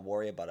that's when I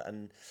worry about it.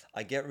 And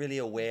I get really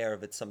aware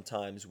of it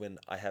sometimes when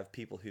I have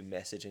people who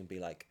message and be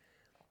like,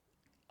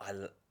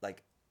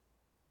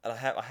 and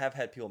I have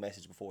had people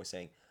message before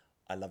saying,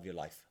 I love your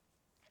life.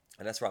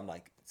 And that's where I'm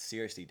like,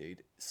 seriously,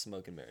 dude,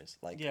 smoke and mirrors.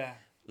 Like,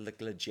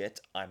 like legit,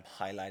 I'm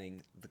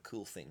highlighting the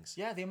cool things.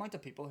 Yeah, the amount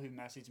of people who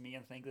message me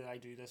and think that I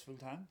do this full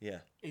time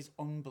is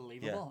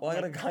unbelievable. Yeah. Well, I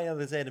got a guy the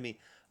other day to me,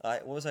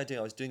 what was I doing?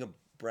 I was doing a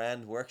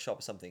brand workshop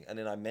or something, and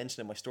then I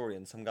mentioned in my story,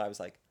 and some guy was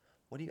like,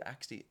 what do you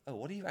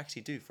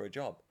actually do for a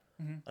job?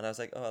 Mm-hmm. And I was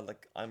like, oh,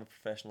 like I'm a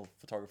professional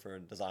photographer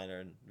and designer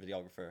and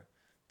videographer,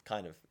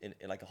 kind of in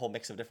like a whole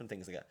mix of different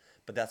things like that.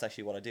 But that's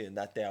actually what I do. And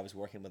that day I was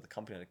working with a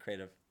company on a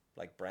creative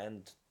like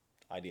brand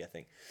idea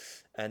thing.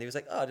 And he was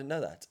like, oh, I didn't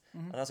know that.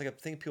 Mm-hmm. And I was like, I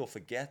think people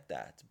forget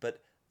that.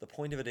 But the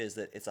point of it is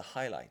that it's a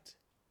highlight.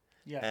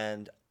 Yeah.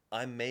 And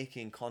I'm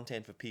making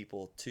content for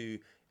people to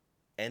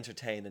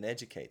entertain and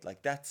educate.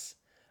 Like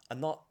I'm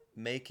not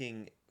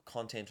making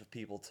content for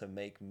people to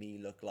make me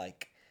look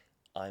like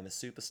I'm a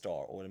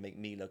superstar or to make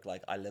me look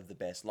like I live the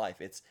best life.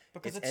 It's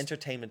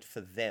entertainment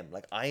for them.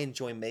 Like I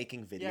enjoy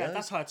making videos. Yeah,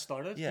 that's how it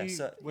started. Yeah,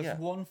 with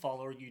one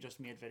follower, you just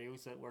made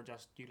videos that were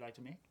just you like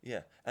to make.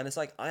 Yeah, and it's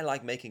like I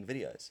like making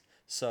videos,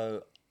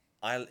 so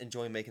I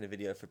enjoy making a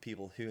video for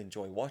people who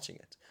enjoy watching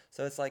it.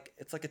 So it's like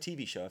a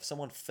TV show. If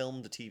someone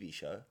filmed a TV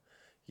show,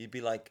 you'd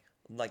be like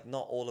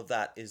not all of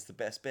that is the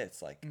best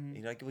bits. Like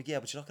well,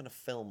 yeah, but you're not going to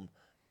film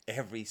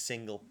every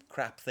single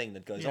crap thing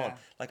that goes on.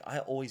 Like I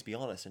always be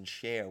honest and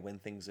share when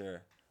things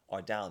are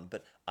down,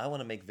 but I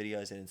want to make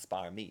videos that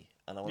inspire me,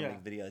 and I want to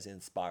make videos that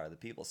inspire other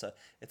people. So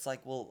it's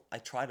like, well, I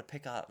try to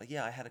pick out, like,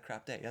 I had a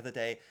crap day. The other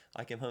day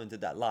I came home and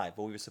did that live,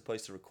 but we were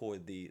supposed to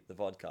record the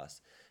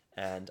vodcast,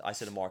 and I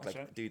said to Mark,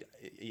 like, dude,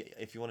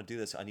 if you want to do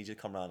this, I need you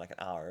to come around like an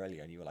hour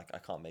earlier. And you were like, I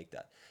can't make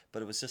that.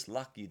 But it was just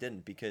luck you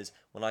didn't, because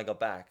when I got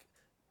back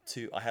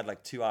I had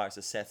like 2 hours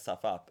to set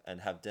stuff up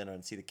and have dinner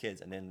and see the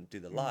kids and then do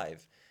the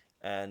live.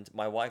 And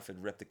my wife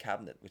had ripped the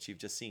cabinet, which you've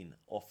just seen,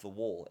 off the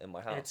wall in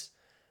my house.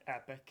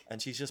 Epic.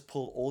 And she's just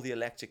pulled all the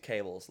electric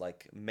cables,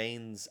 like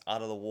mains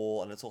out of the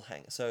wall, and it's all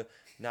hanging. So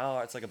now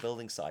it's like a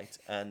building site,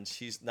 and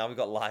now we've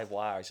got live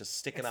wires just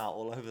sticking out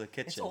all over the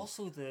kitchen. It's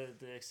also the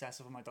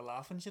excessive amount of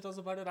laughing she does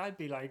about it. I'd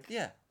be like,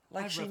 yeah,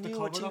 like I've she ripped the knew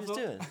what she cupboard was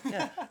off doing.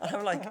 Yeah, and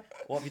I'm like,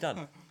 what have you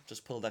done?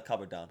 Just pulled that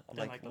cupboard down. I'm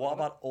like, what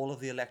about all of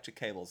the electric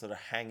cables that are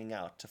hanging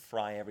out to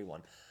fry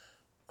everyone?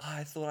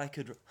 I thought I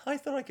could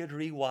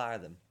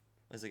rewire them.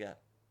 As a guy,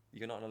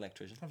 you're not an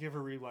electrician. Have you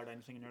ever rewired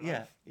anything in your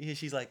life? Yeah.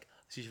 She's like,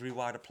 she's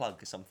rewired a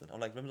plug or something. I'm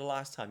like, remember the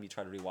last time you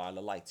tried to rewire the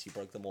lights? You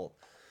broke them all.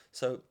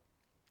 So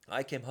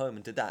I came home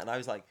and did that, and I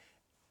was like,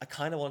 I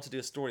kind of want to do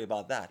a story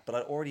about that, but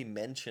I'd already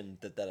mentioned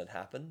that had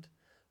happened.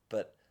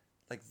 But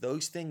like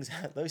those things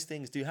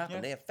do happen.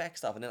 Yeah. They affect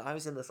stuff. And then I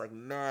was in this like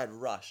mad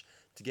rush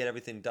to get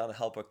everything done, to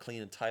help her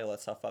clean and tie all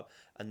that stuff up.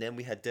 And then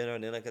we had dinner,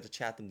 and then I got to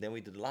chat them. Then we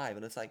did live,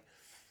 and it's like,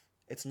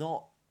 it's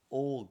not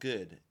all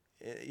good.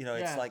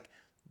 It's like,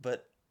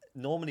 but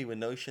normally when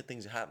those shit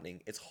things are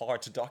happening, it's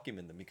hard to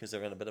document them because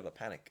they're in a bit of a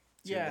panic.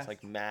 So it's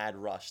like mad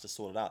rush to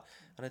sort it out.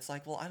 And it's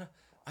like, well,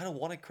 I don't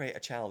want to create a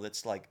channel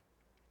that's like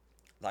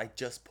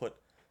just put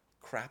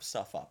crap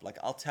stuff up. Like,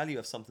 I'll tell you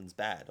if something's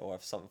bad or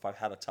if I've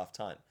had a tough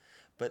time,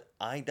 but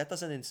that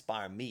doesn't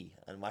inspire me.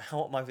 And I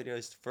want my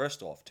videos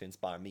first off to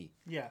inspire me.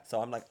 Yeah.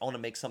 So I'm like, I want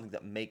to make something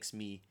that makes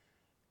me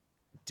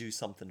do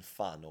something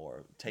fun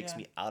or takes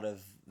me out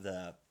of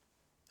the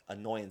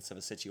annoyance of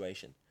a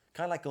situation.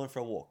 Kind of like going for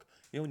a walk.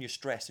 You know when you're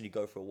stressed and you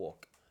go for a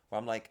walk, where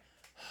I'm like,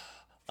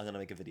 I'm gonna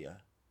make a video.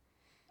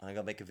 And I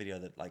gotta make a video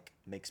that like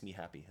makes me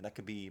happy. And that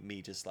could be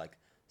me just like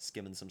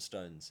skimming some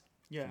stones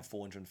from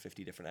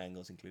 450 different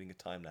angles, including a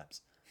time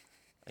lapse.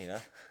 You know?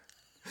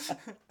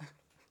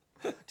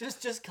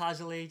 just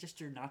casually,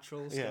 just your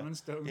natural skimming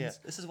stones. Yeah,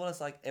 this is what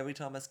it's like every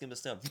time I skim a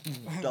stone.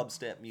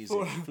 Dubstep music,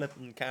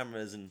 flipping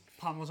cameras, and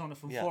Pam was on it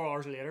for 4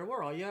 hours later.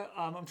 Where are you?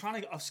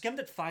 I've skimmed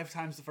it 5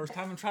 times the first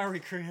time. I'm trying to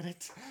recreate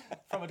it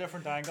from a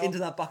different angle. Into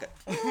that bucket.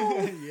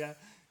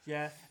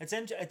 Yeah.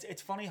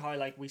 It's funny how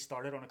like we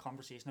started on a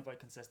conversation about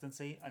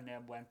consistency and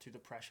then went to the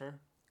pressure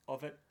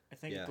of it. I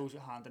think it goes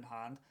hand in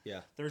hand.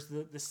 Yeah. There's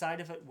the side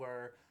of it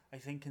where I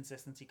think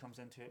consistency comes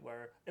into it,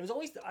 where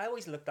I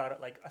always looked at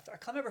it like, I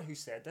can't remember who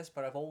said this,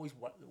 but I've always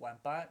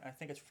went by it, and I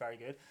think it's very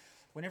good.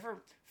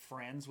 Whenever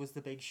Friends was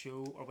the big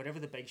show, or whatever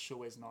the big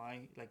show is now,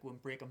 like when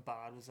Breaking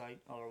Bad was out,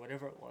 or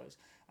whatever it was,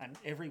 and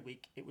every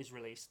week it was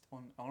released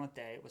on a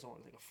day, it was on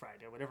like a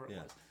Friday, or whatever it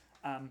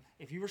was.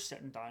 If you were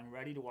sitting down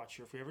ready to watch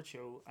your favourite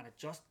show, and it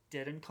just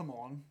didn't come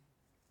on,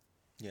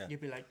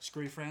 you'd be like,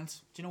 screw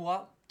Friends. Do you know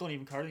what? Don't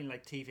even care,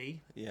 like TV.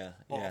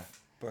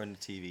 Off. Burn the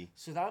TV.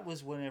 So that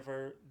was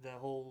whenever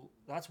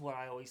that's what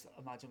I always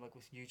imagine like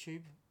with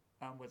YouTube,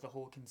 with the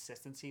whole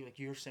consistency. Like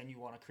you're saying you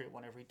want to create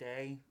one every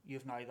day.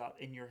 You've now that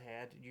in your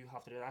head, you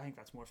have to do that. I think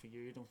that's more for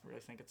you. I don't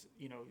really think it's,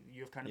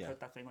 you've kind of put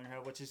that thing on your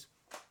head, which is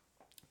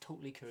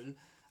totally cool.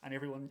 And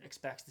everyone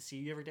expects to see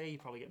you every day. You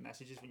probably get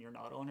messages when you're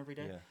not on every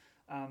day.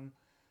 Yeah.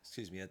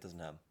 Excuse me, that doesn't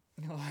happen.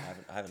 No.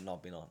 I haven't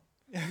not been on.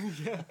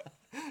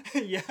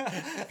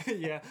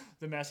 yeah.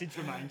 The message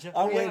reminds you.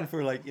 I'm waiting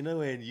for like, in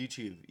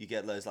YouTube you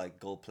get those like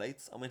gold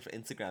plates. I'm waiting for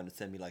Instagram to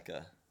send me like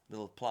a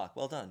little plaque.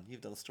 Well done,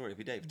 you've done a story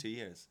every day for 2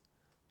 years.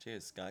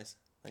 Cheers, guys.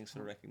 Thanks for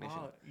the recognition.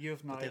 You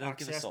have now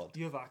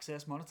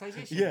access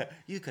monetization. Yeah,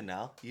 you can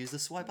now use the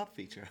swipe up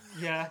feature.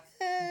 Yeah,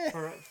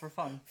 for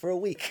fun. For a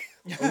week,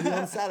 only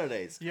on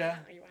Saturdays. Yeah.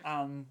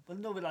 But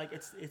no, but like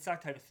it's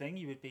that type of thing.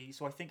 You would be.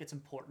 So I think it's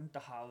important to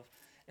have,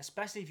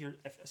 especially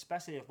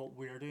if what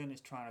we're doing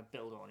is trying to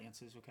build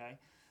audiences. Okay,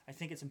 I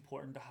think it's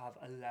important to have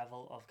a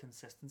level of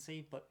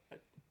consistency, but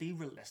be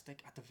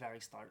realistic at the very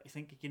start. I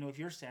think if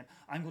you're saying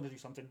I'm going to do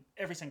something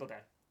every single day.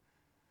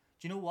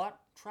 Do you know what?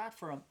 Try it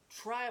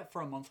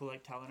for a month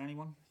without telling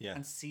anyone,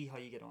 and see how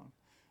you get on.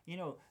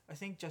 I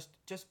think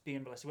just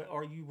being realistic,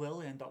 or you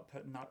will end up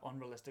putting that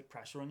unrealistic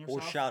pressure on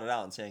yourself. Or shout it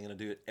out and saying I'm going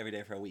to do it every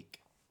day for a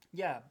week.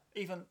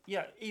 Even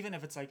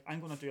if it's like I'm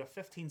going to do a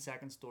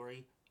 15-second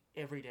story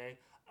every day,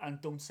 and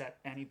don't set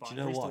any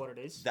boundaries to what it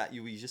is. That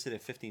you just said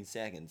it 15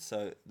 seconds.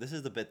 So this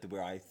is the bit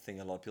where I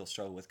think a lot of people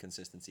struggle with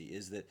consistency,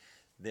 is that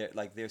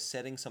they're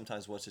setting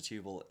sometimes what's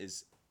achievable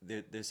is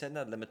they're setting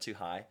that limit too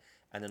high,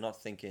 and they're not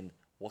thinking,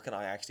 what can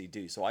I actually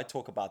do? So I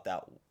talk about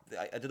that.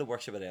 I did a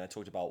workshop today and I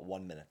talked about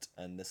 1 minute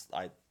and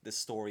this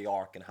story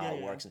arc and how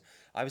it works. And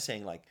I was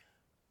saying like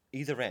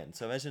either end.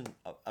 So imagine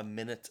a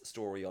minute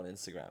story on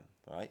Instagram,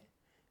 right?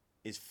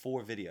 Is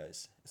 4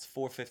 videos. It's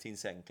 4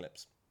 15-second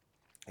clips.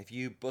 If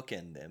you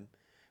bookend them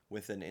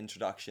with an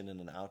introduction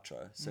and an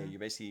outro, so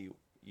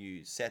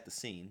you set the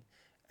scene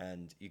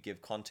and you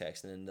give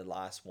context, and then the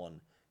last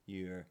one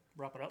you're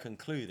wrap it up,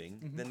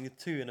 concluding, then the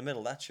 2 in the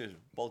middle, that's your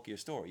bulk of your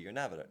story, your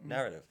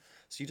narrative.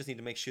 So you just need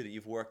to make sure that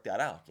you've worked that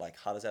out. Like,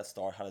 how does that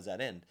start? How does that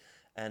end?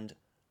 And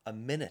a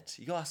minute,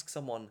 you ask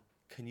someone,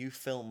 can you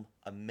film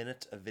a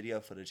minute of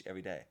video footage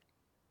every day?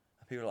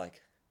 And people are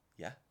like,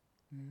 yeah.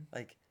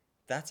 Like,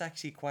 that's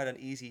actually quite an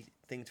easy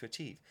thing to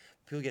achieve.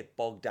 People get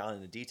bogged down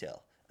in the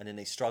detail, and then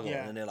they struggle,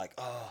 and then they're like,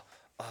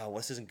 oh,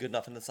 this isn't good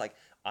enough. And it's like,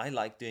 I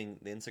like doing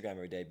the Instagram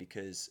every day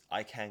because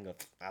I can go,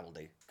 that'll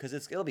do. Because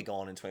it'll be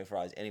gone in 24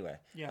 hours anyway.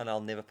 Yeah. And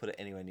I'll never put it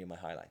anywhere near my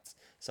highlights.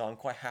 So I'm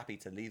quite happy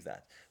to leave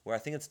that. Where I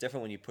think it's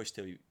different when you push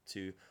to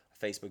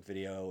a Facebook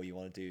video, or you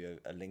want to do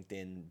a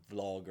LinkedIn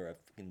vlog or a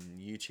fucking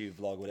YouTube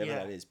vlog, whatever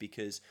that is,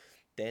 because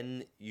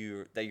then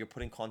you're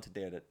putting content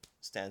there that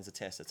stands the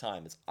test of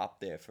time. It's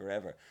up there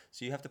forever.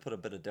 So you have to put you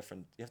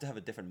have to have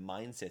a different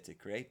mindset to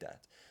create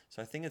that.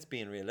 So I think it's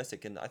being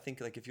realistic. And I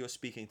think like if you're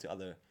speaking to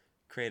other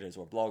creators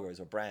or bloggers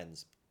or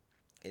brands,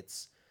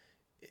 it's,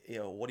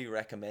 what are you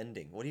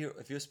recommending?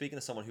 If you're speaking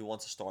to someone who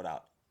wants to start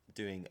out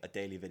doing a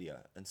daily video,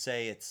 and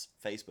say it's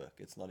Facebook,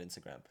 it's not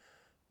Instagram,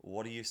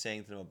 what are you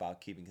saying to them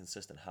about keeping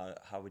consistent?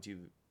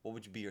 What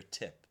would be your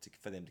tip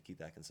for them to keep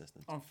that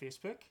consistent? On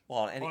Facebook?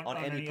 Well, on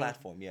any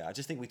platform, yeah. I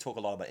just think we talk a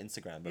lot about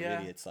Instagram, but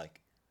really it's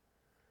like,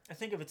 I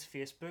think if it's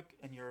Facebook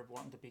and you're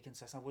wanting to be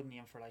consistent, I wouldn't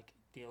aim for like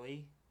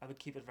daily. I would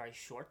keep it very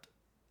short.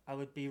 I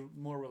would be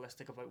more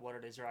realistic about what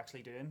it is you're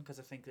actually doing, because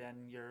I think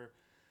then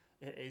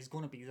it is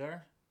going to be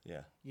there.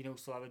 Yeah.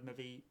 So I would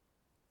maybe.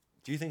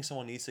 Do you think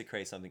someone needs to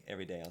create something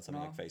every day on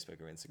something like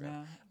Facebook or Instagram?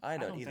 No, I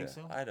don't either. Think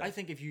so. I don't. I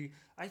think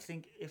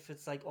if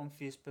it's like on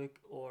Facebook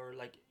or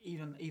like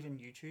even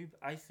YouTube,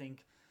 I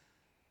think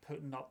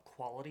putting up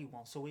quality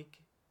once a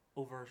week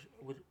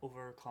would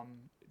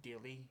overcome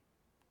daily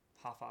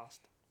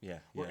half-assed. Yeah.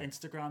 Where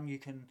Instagram, you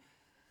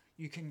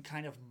can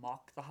kind of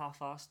mock the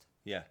half-assed.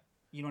 Yeah.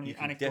 You know what I mean? You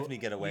can definitely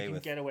get away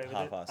with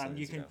half-assed. And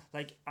you can,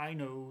 like, I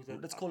know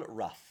that. Let's call it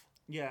rough.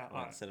 Yeah.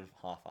 Instead of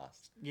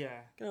half-assed. Yeah.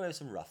 Get away with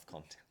some rough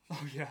content.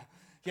 Oh yeah.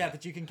 Yeah,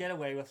 but you can get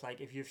away with,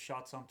 like, if you've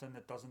shot something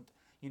that doesn't,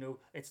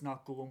 it's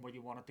not going where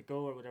you want it to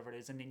go or whatever it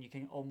is, and then you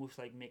can almost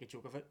like make a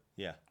joke of it.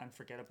 Yeah. And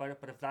forget about it.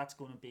 But if that's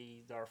going to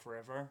be there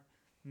forever,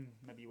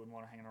 maybe you wouldn't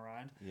want to hang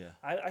around. Yeah.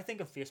 I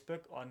think of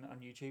Facebook on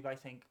YouTube, I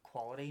think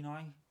quality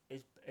now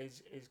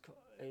is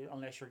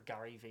unless you're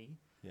Gary V.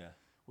 Yeah.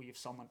 Where you have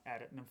someone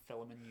editing and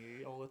filming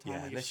you all the time.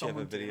 Yeah, unless you have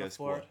a video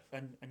squad.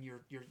 And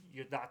you're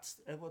that's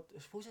what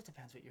I suppose it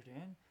depends what you're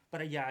doing.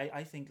 But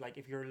I think like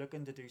if you're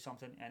looking to do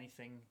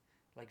anything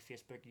like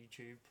Facebook,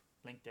 YouTube,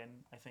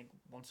 LinkedIn, I think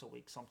once a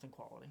week something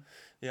quality.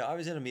 Yeah, I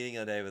was in a meeting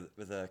the other day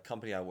with a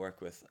company I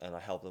work with, and I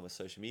help them with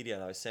social media,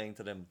 and I was saying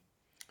to them,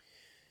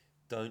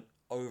 don't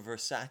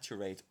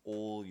oversaturate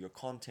all your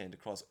content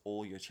across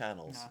all your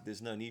channels. No.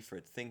 There's no need for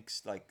it. Think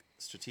like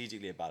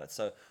strategically about it.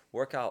 So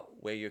work out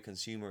where your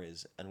consumer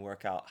is and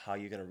work out how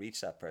you're going to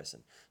reach that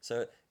person.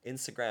 So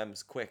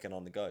Instagram's quick and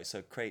on the go.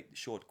 So create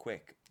short,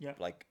 quick,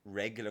 like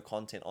regular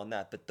content on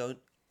that, but don't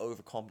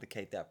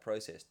overcomplicate that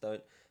process.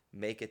 Don't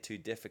make it too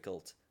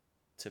difficult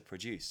to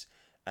produce.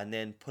 And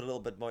then put a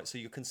little bit more. So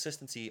your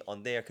consistency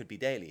on there could be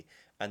daily.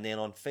 And then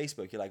on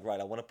Facebook, you're like, right,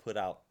 I want to put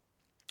out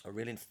a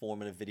really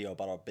informative video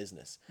about our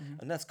business.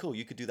 And that's cool.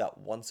 You could do that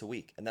once a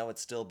week and that would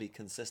still be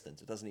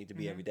consistent. It doesn't need to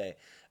be every day.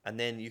 And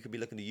then you could be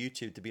looking to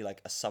YouTube to be like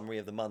a summary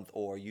of the month,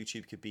 or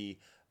YouTube could be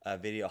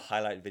a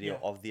highlight video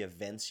of the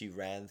events you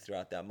ran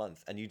throughout that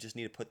month. And you just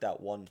need to put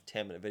that 1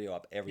 10-minute video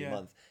up every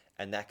month,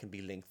 and that can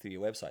be linked through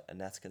your website, and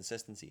that's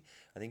consistency.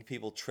 I think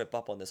people trip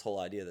up on this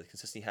whole idea that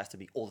consistency has to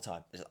be all the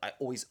time. I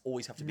always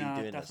have to be doing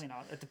this. No, definitely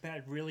not.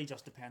 It really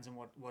just depends on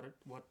what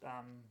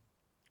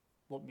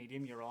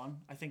medium you're on.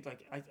 I think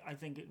I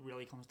think it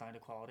really comes down to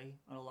quality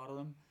on a lot of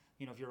them.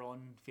 If you're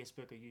on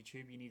Facebook or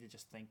YouTube, you need to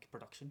just think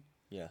production.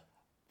 Yeah.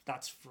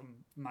 That's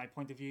from my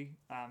point of view.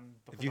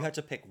 If you had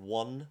to pick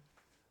one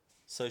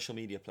social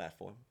media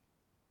platform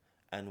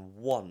and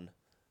one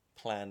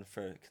plan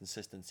for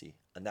consistency,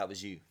 and that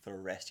was you for the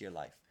rest of your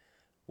life,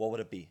 what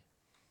would it be?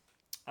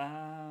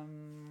 Oh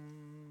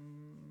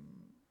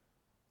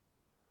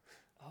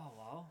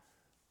wow.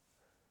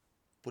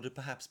 Would it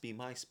perhaps be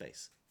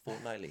MySpace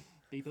fortnightly?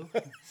 Bebo.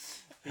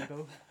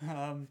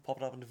 Pop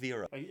it up into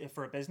Vero.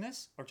 For a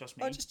business or just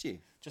me? Oh, just you.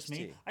 Just me.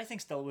 You. I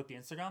think still would be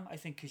Instagram. I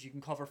think because you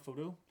can cover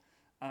photo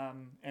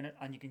in it,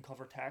 and you can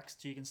cover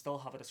text, so you can still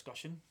have a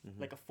discussion,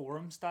 like a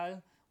forum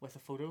style with a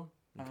photo,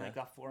 and like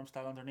that forum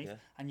style underneath. Yeah.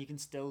 And you can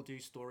still do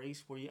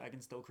stories where I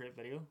can still create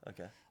video.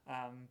 Okay.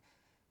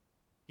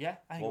 Yeah.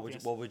 I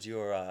think what would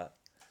your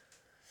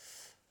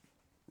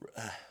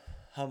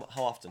how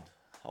often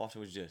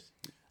would you do it?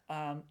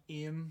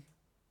 Aim.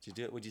 Do you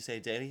do it? Would you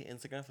say daily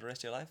Instagram for the rest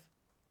of your life?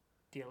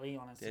 Daily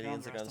on Instagram. Daily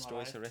Instagram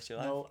stories for the rest of your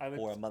life? No, I would.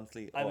 Or a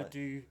monthly? I would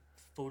do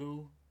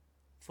photo,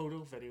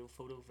 video.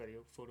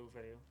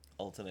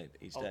 Alternate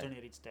each day.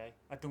 Alternate each day.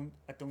 I don't.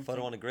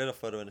 Photo on a grid or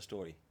photo in a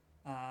story?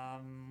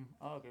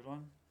 Good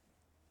one.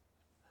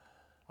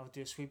 I'll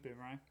do a sweet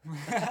boomerang.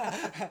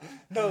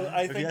 No,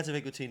 I think. If you had to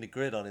pick between the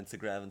grid on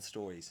Instagram and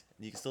stories,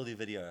 and you can still do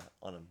video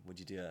on them, would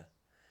you do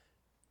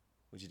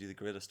the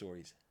grid or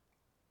stories?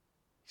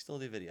 You still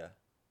do video.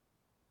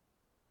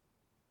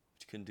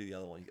 But you couldn't do the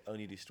other one. You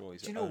only do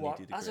stories. Do you know what?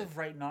 As of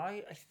right now,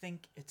 I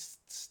think it's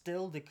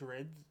still the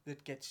grid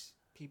that gets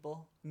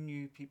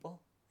new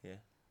people. Yeah.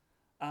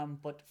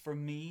 But for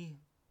me,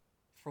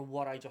 for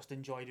what I just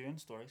enjoy doing,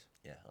 stories.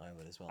 Yeah, I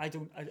would as well. I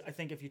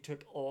think if you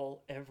took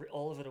all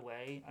of it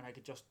away and I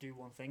could just do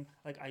one thing,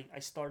 like I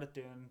started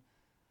doing,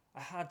 I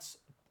had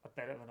a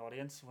bit of an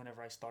audience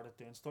whenever I started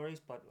doing stories,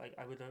 but like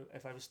I would,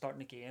 if I was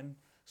starting again,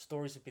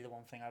 stories would be the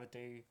one thing I would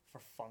do for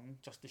fun,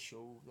 just to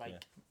show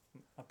like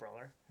my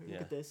brother,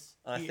 look at this.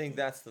 I think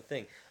that's the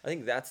thing. I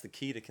think that's the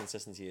key to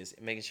consistency, is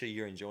making sure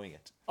you're enjoying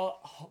it.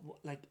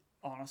 Like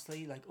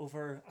honestly, like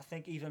over, I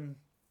think even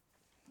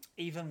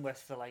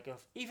with the like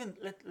of even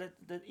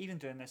even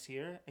doing this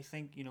here, I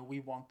think, you know, we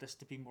want this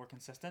to be more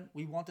consistent.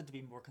 We want it to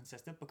be more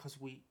consistent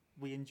because we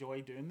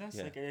enjoy doing this.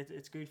 Like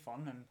it's good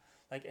fun, and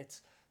like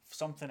it's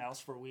something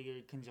else where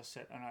we can just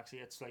sit and actually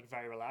it's like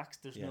very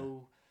relaxed.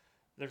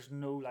 There's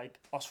no like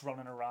us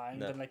running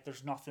around and like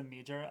there's nothing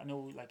major. I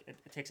know like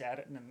it takes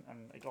editing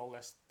and like all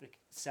this like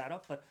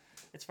setup, but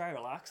it's very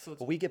relaxed. So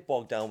but we get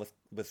bogged down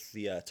with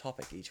the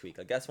topic each week.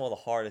 Like that's one of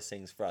the hardest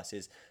things for us,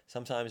 is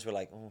sometimes we're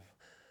like, oh,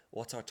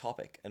 what's our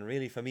topic? And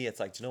really for me, it's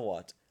like, do you know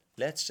what?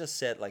 Let's just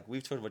set, like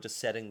we've talked about just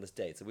setting this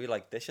date. So we're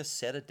like, let's just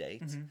set a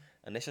date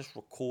and let's just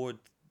record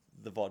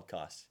the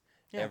vodcast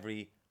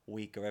every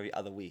week or every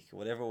other week,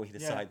 whatever we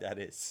decide that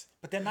is.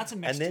 But then that's a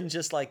mixture. And then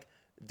just like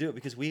do it,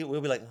 because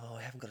we'll be like, oh,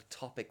 I haven't got a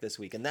topic this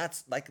week, and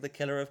that's like the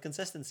killer of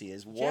consistency,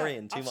 is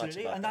worrying too much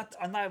about that.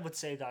 And I would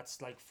say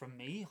that's like from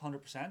me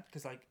 100%,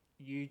 because like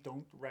you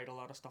don't write a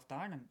lot of stuff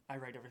down, and I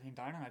write everything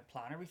down and I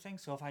plan everything.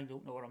 So if I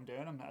don't know what I'm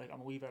doing, I'm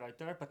a wee bit out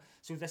there. But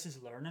so this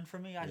is learning for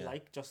me. I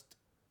like just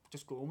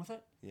going with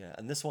it. Yeah,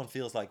 and this one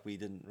feels like we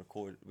didn't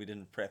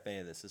prep any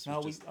of this.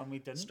 We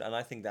didn't. And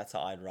I think that's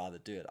how I'd rather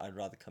do it. I'd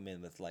rather come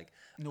in with like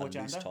no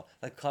agenda.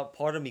 Like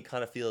part of me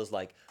kind of feels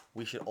like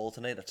we should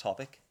alternate a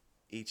topic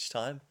each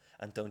time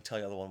and don't tell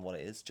the other one what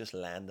it is. Just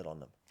land it on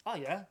them. Oh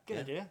yeah, good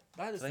idea.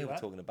 Today we're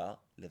talking about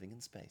living in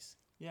space.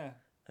 Yeah.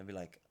 And be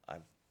like,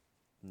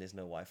 there's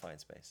no Wi-Fi in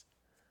space.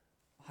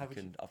 How I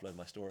can upload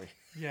my story.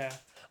 Yeah.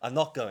 I'm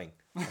not going.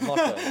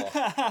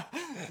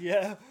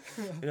 Yeah.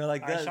 You know,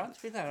 like that.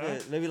 Shan't be there,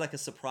 right? Maybe like a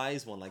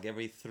surprise one, like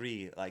every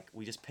 3, like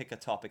we just pick a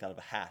topic out of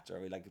a hat,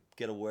 or we like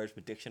get a word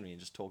from a dictionary and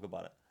just talk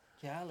about it.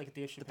 Yeah, like a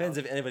Dave Chappelle. Depends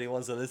if anybody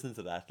wants to listen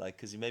to that, like,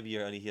 because maybe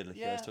you're only here to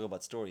hear us talk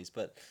about stories,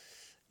 but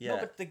yeah.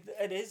 No, but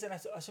it is, and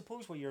I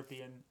suppose what you're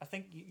being, I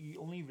think you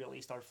only really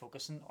start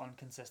focusing on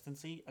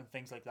consistency and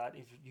things like that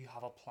if you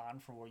have a plan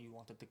for where you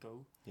want it to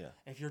go. Yeah.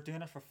 If you're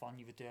doing it for fun,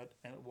 you would do it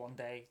one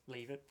day,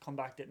 leave it, come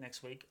back to it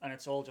next week, and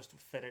it's all just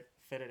fit it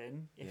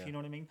in, if you know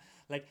what I mean.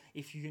 Like,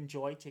 if you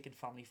enjoy taking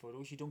family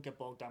photos, you don't get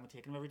bogged down with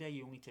taking them every day,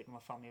 you only take them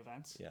at family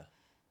events. Yeah.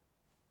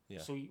 Yeah.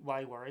 So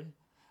why worry?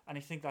 And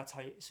I think that's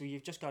how, so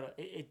you've just got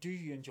to, do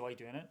you enjoy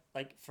doing it?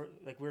 Like,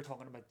 we're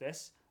talking about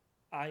this,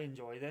 I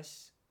enjoy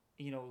this,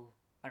 you know,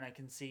 and I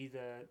can see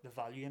the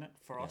value in it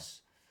for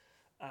us.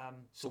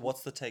 So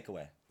what's the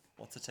takeaway?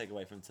 What's the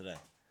takeaway from today?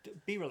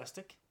 Be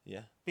realistic.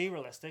 Yeah. Be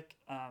realistic.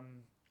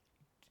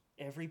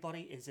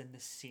 Everybody is in the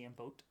same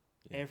boat.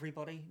 Yeah.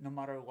 Everybody, no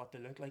matter what they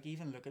look like,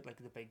 even look at like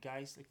the big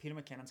guys. Like Peter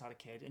McKinnon's had a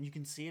kid, and you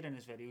can see it in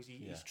his videos.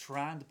 He's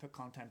trying to put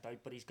content out,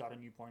 but he's got a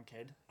newborn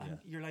kid, and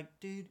you're like,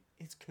 dude,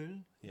 it's cool.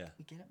 Yeah.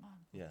 We get it, man.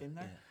 Yeah. We've been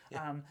there.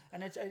 Yeah.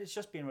 And it's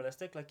just being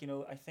realistic. Like, you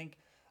know, I think,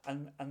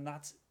 and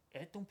that's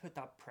it. Don't put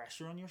that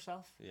pressure on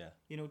yourself. Yeah.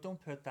 You know, don't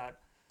put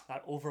that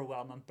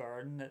overwhelming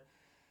burden that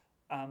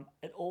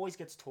it always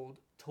gets told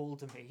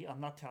to me.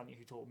 I'm not telling you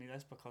who told me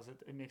this because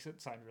it makes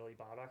it sound really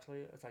bad,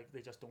 actually. It's like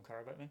they just don't care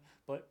about me.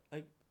 But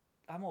like,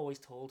 I'm always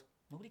told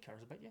nobody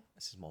cares about you.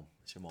 It's his mom.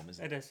 It's your mom,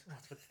 isn't it? It is.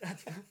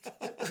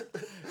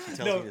 She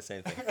tells me the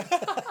same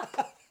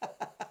thing.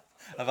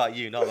 About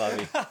you, not about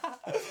me.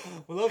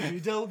 We love you,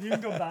 Dylan. You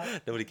can come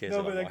back. Nobody cares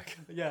about Mark.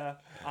 Yeah.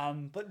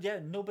 But yeah,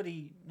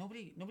 nobody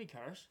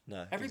cares.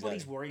 No.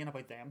 Everybody's worrying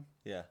about them.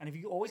 Yeah. And if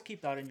you always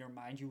keep that in your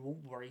mind, you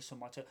won't worry so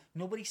much.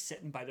 Nobody's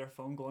sitting by their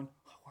phone going,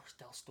 "Oh, where's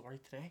Dell's story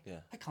today?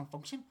 Yeah. I can't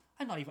function.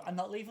 I'm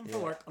not leaving for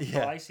work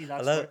until I see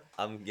that story."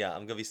 I'm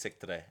gonna be sick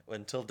today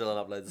until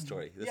Dylan uploads the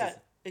story.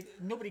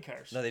 Nobody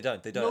cares. No, they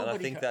don't. And I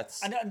think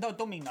that's. And no,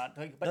 don't mean that.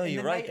 Like, but no,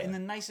 you're right. In the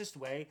nicest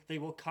way, they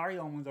will carry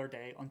on with their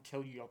day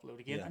until you upload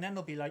again, and then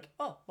they'll be like,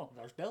 "Oh, well,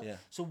 there's Bill." Yeah.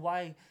 So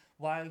why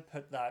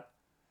put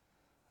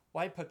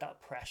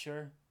that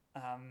pressure,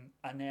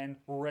 and then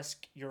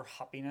risk your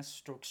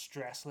happiness /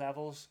 stress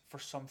levels for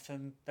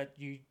something that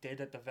you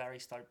did at the very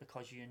start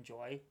because you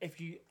enjoy? If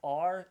you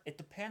are, it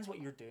depends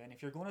what you're doing.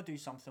 If you're going to do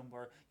something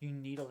where you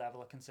need a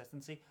level of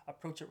consistency,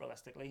 approach it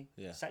realistically.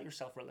 Yeah. Set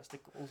yourself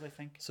realistic goals, I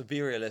think. So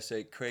be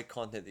realistic, create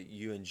content that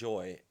you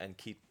enjoy, and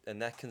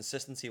that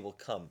consistency will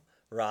come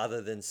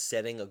rather than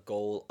setting a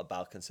goal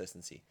about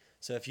consistency.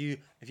 So if you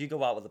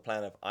go out with a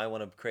plan of, I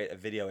want to create a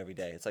video every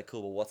day, it's like,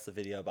 cool, but what's the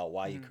video about?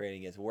 Why are you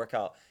creating it? Work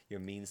out your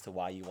means to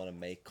why you want to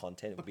make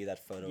content. It would be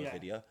that photo or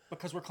video.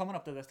 Because we're coming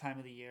up to this time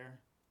of the year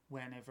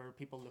whenever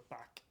people look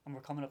back, and we're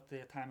coming up to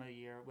the time of the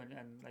year when,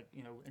 and like,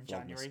 you know, in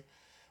January,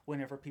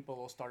 whenever people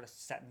will start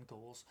setting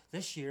goals.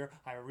 This year,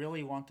 I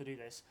really want to do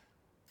this.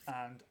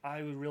 And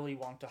I would really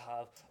want to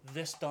have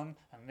this done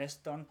and this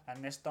done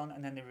and this done,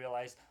 and then they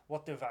realize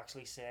what they've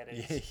actually said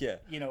is,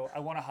 you know, I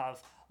want to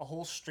have a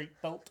whole street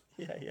built.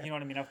 You know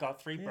what I mean? I've got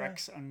 3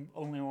 bricks and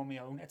only on my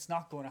own. It's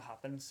not going to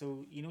happen.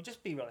 So, you know,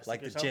 just be realistic.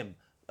 Like the gym.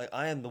 like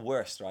I am the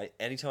worst, right?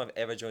 Anytime I've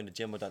ever joined a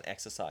gym or done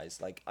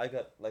exercise, like I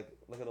got like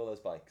look at all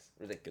those bikes,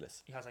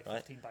 ridiculous. He has like right?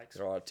 15 bikes.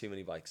 There are too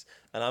many bikes,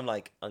 and I'm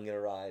like, I'm gonna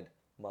ride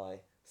my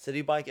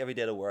city bike every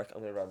day to work.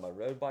 I'm gonna ride my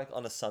road bike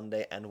on a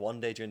Sunday and one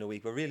day during the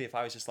week. But really, if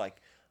I was just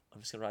like,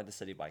 I'm just gonna ride the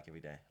city bike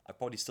every day, I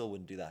probably still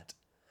wouldn't do that.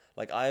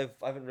 Like I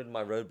haven't ridden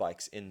my road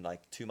bikes in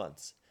like 2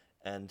 months,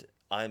 and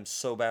I'm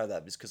so bad at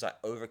that because I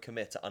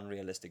overcommit to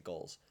unrealistic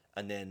goals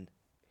and then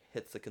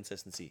hits the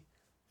consistency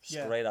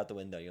straight out the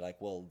window. You're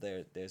like, well,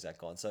 there's that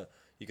gone. So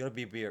you gotta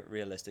be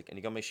realistic, and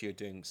you gotta make sure you're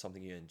doing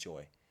something you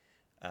enjoy.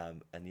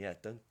 And yeah,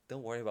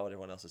 don't worry about what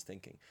everyone else is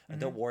thinking, and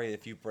don't worry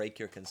if you break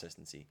your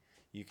consistency.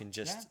 You can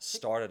just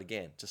start it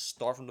again. Just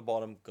start from the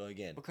bottom, go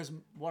again. Because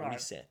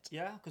reset.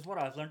 Because what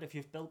I've learned, if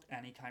you've built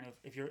any kind of,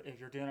 if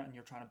you're doing it and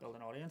you're trying to build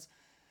an audience,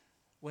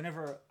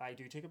 whenever I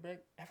do take a break,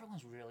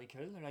 everyone's really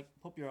cool. They're like,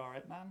 "Hope you're all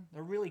right, man."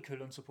 They're really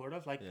cool and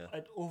supportive. Like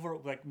like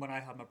when I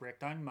had my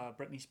breakdown, my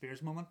Britney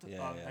Spears moment. So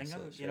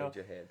you know,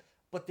 your head.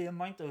 But the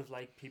amount of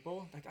like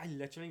people, like I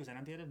literally was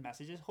inundated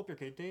messages. Hope you're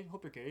good, dude.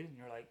 Hope you're good. And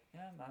you're like,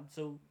 yeah, man.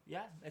 So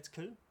yeah, it's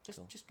cool.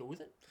 Just go with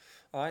it.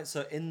 All right.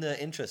 So in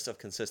the interest of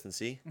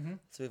consistency,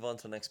 let's move on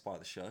to the next part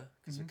of the show,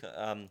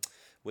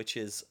 which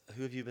is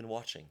who have you been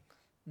watching?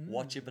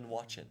 What you've been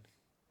watching.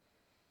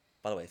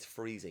 By the way, it's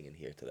freezing in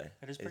here today.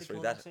 It is pretty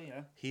cold. That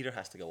yeah. heater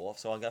has to go off,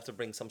 so I'm gonna have to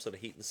bring some sort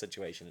of heating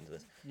situation into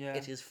this. Yeah.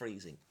 It is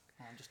freezing.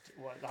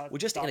 We're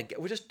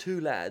just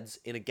two lads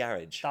in a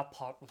garage. That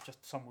pot with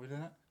just some wood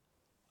in it.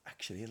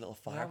 Actually, a little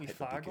fire pit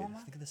would be good.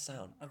 Think of the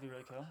sound. That'd be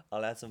really cool.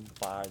 I'll add some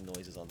fire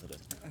noises onto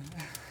this.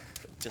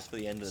 Just for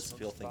the end of this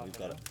field thing, we've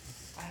got it.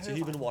 So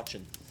you've been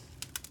watching.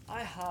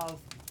 I have.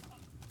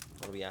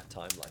 What are we at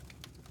time like?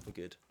 We're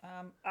good.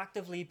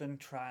 Actively been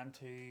trying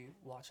to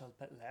watch a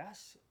bit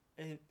less.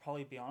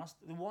 Probably be honest.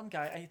 The one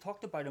guy I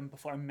talked about him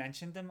before, I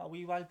mentioned him a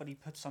wee while, but he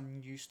put some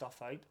new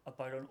stuff out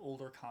about an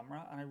older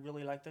camera, and I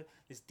really liked it.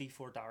 Is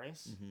D4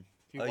 Darius. Mm-hmm.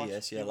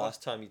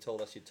 Last time you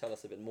told us you'd tell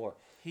us a bit more.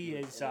 He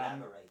is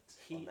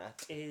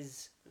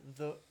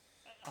the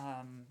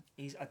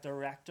he's a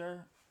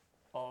director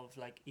of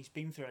like he's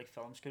been through like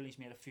film school. He's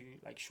made a few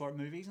like short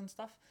movies and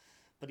stuff,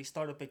 but he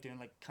started by doing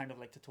like kind of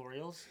like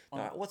tutorials.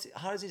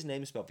 How does his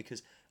name spell?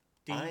 Because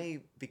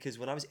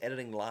when I was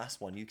editing the last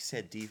one, you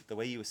said D. The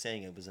way you were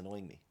saying it was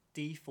annoying me.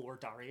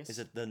 D4 Darius. Is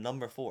it the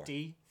number 4?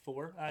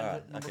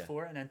 D4. Number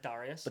 4, and then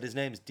Darius. But his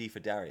name is D for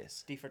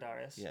Darius. D for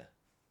Darius. Yeah.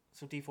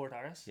 So D4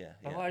 Darius. Yeah.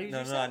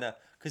 No.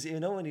 Because you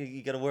know when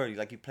you get a word,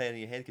 you play it in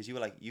your head because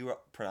you were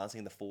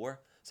pronouncing the 4.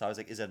 So I was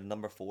like, is it a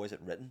number 4? Is it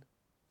written?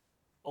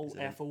 Oh,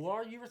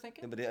 F-O-R, you were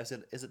thinking? Yeah, but I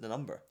said, is it the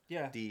number?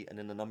 Yeah. D and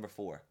then the number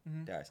 4.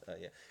 Mm-hmm. Darius.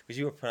 Yeah. Because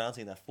you were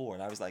pronouncing that 4,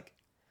 and I was like,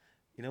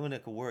 you know when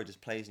like a word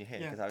just plays in your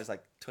head? Because I was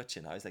like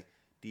twitching. I was like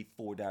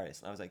D4 Darius,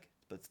 and I was like,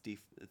 but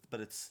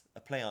it's a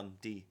play on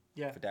D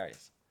for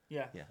Darius.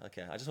 Yeah. Yeah.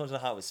 Okay. I just wanted to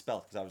know how it was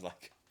spelled because I was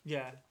like.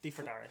 Yeah, D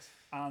for Darius.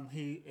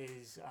 He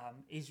is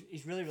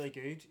he's really really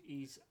good.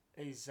 He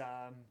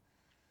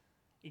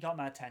got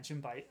my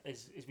attention by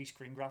his wee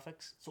screen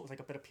graphics. So it was like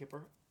a bit of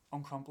paper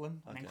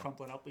uncrumpling and then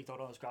crumpling up. He thought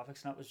all his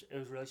graphics, and it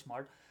was really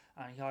smart.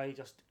 And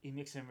he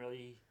makes them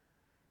really.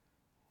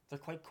 They're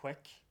quite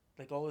quick,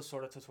 like all those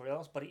sort of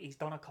tutorials. But he's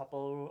done a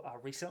couple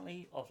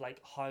recently of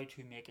like how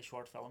to make a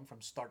short film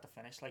from start to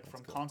finish, like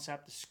from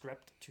concept to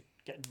script to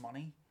getting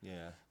money.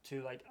 Yeah.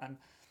 To like and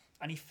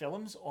he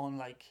films on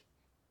like.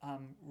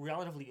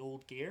 Relatively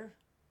old gear.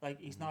 Like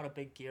he's not a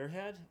big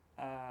gearhead,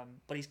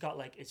 but he's got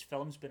like his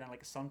film's been in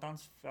like a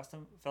Sundance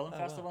film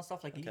festival and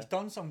stuff. Like he's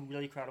done some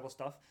really credible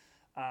stuff,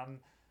 and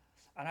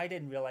I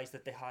didn't realize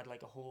that they had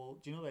like a whole.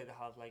 Do you know they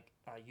have like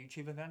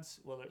YouTube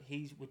events? Well,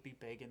 he would be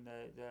big in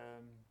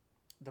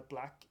the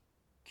black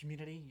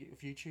community of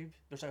YouTube.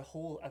 There's a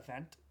whole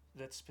event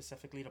that's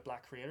specifically to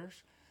black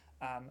creators,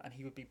 and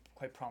he would be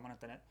quite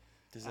prominent in it.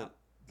 Does it?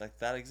 Like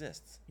that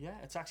exists? Yeah,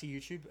 it's actually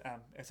YouTube.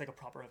 It's like a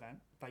proper event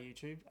by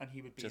YouTube, and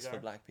he would be just there. For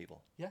black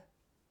people. Yeah,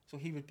 so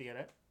he would be at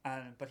it,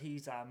 but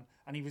he's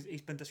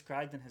he's been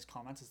described in his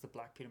comments as the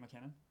Black Peter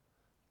McKinnon.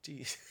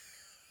 Jeez.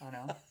 I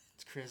know,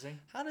 it's crazy.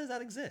 How does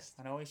that exist?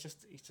 I know he's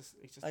just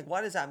like,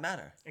 why does that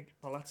matter?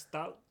 Well,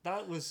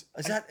 that was.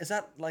 Is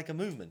that like a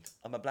movement?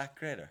 I'm a black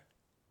creator.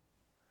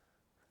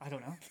 I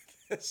don't know.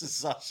 This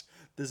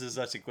is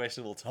such a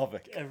questionable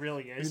topic. It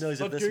really is. Who knows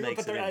if this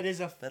makes it?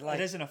 It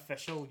is an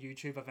official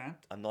YouTube event.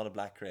 I'm not a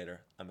black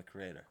creator. I'm a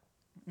creator.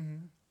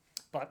 Mm-hmm.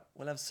 But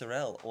we'll have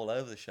Sorrel all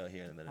over the show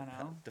here in a minute.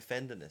 I know.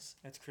 Defending this.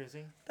 It's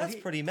crazy. That's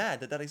pretty mad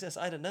that exists.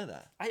 I didn't know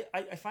that.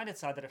 I find it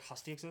sad that it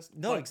has to exist.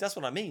 No, because that's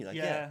what I mean.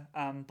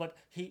 Like, but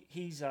he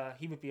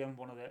would be on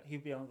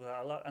he'd be on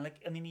a lot, and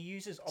like I mean he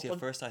uses. See, at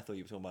first I thought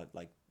you were talking about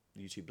like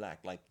YouTube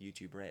Black, like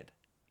YouTube Red.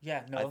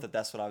 Yeah, no. I thought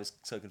that's what I was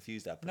so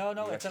confused at. No,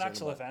 it's an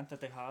actual event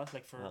that they have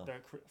like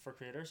for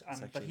creators,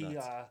 but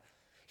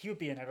he would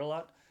be in it a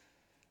lot.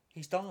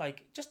 He's done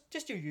like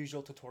just your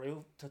usual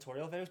tutorial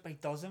videos, but he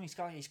does them. He's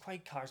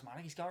quite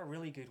charismatic. He's got a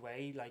really good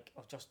way like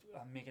of just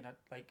making it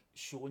like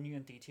showing you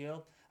in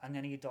detail, and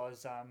then he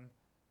does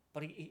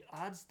but he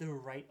adds the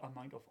right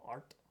amount of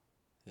art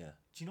Yeah.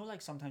 Do you know,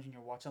 like, sometimes when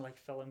you're watching, like,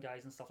 film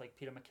guys and stuff like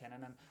Peter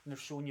McKinnon, and they're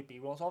showing you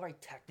B-roll, it's all very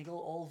technical,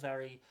 all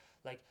very,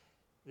 like,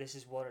 this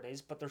is what it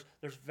is, but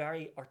there's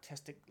very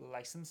artistic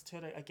license to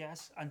it, I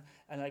guess, and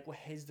like with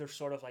his, there's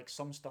sort of like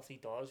some stuff he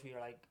does where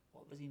you're like,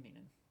 what was he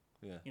meaning?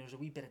 Yeah. You know, there's a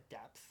wee bit of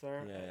depth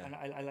there, Yeah. and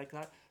I like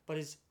that. But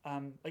his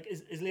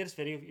his latest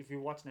video, if you're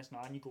watching this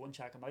now and you go and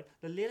check him out,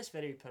 the latest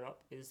video he put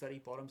up is that he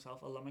bought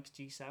himself a Lumix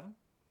G7.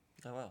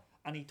 Oh wow.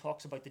 And he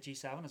talks about the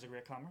G7 as a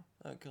great camera.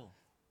 Oh cool.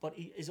 But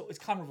his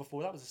camera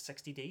before that was a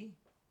 60D.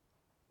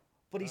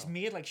 But he's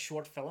made like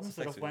short films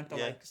that have went to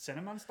like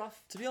cinema and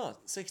stuff. To be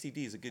honest, 60D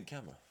is a good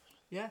camera.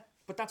 Yeah,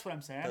 but that's what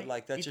I'm saying. But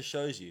like that just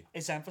shows you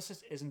his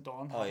emphasis isn't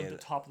on having the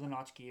top of the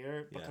notch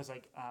gear because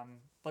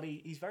but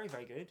he's very,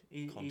 very good.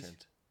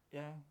 Content.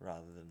 Yeah.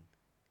 Rather than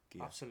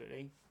gear.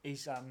 Absolutely.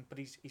 He's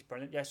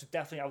brilliant. Yeah, so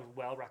definitely I would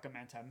well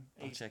recommend him.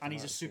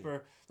 He's a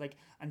super like,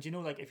 and you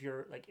know, like if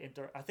you're like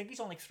I think he's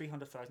on like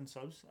 300,000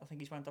 subs. I think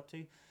he's went up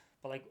to,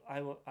 but like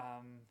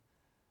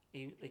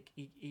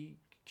he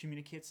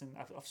communicates, and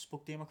I've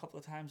spoke to him a couple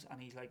of times,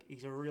 and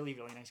he's a really,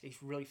 really nice guy.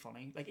 He's really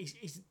funny. Like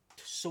he's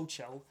so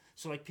chill.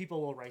 So like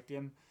people will write to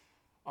him,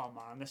 oh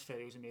man, this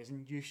video is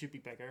amazing. You should be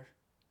bigger.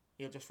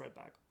 He'll just write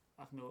back,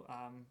 I've no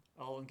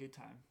all in good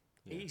time.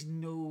 Yeah.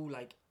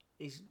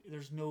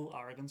 There's no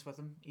arrogance with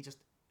him. He just,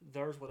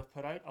 there's what I've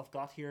put out. I've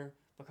got here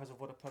because of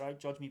what I've put out.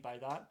 Judge me by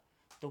that.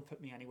 Don't put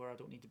me anywhere I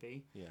don't need to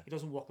be. Yeah. He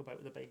doesn't walk about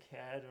with a big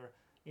head, or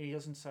he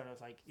doesn't sort of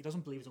like, he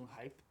doesn't believe his own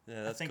hype.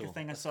 Yeah, that's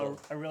cool.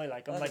 I really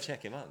like him. I'll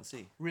check him out and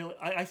see. Really,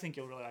 I think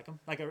you'll really like him.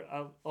 Like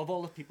of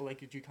all the people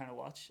like you kind of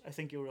watch, I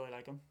think you'll really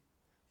like him.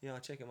 Yeah, I'll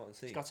check him out and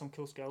see. He's got some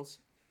cool skills.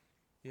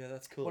 Yeah,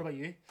 that's cool. What about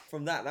you?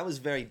 From that was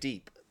very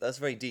deep. That's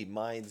very deep.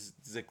 Mine's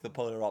like the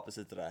polar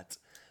opposite to that.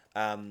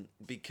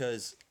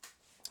 Because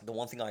the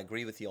one thing I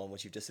agree with you on,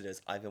 what you've just said, is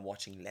I've been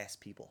watching less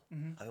people.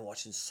 Mm-hmm. I've been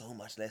watching so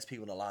much less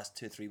people in the last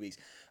 2 or 3 weeks.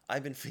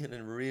 I've been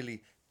feeling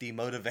really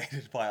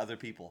demotivated by other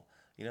people.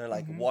 You know,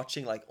 like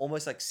watching, like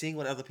almost like seeing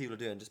what other people are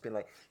doing, just being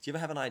like, do you ever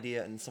have an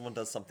idea and someone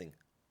does something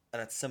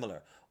and it's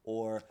similar?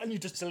 And you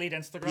just delete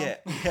Instagram.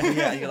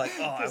 Yeah. And you're like,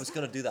 oh, I was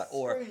gonna do that.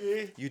 Or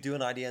you do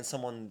an idea and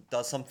someone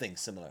does something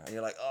similar, and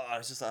you're like, oh, I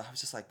was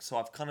just like, so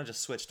I've kind of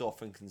just switched off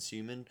from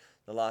consuming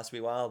the last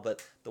wee while.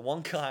 But the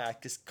one guy I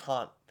just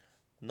can't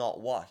not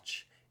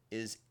watch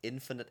is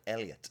Infinite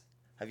Elliot.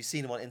 Have you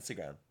seen him on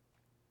Instagram?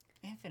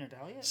 Infinite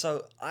Elliot.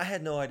 So I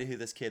had no idea who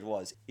this kid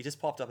was. He just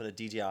popped up in a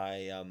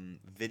DJI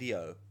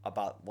video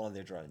about one of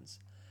their drones,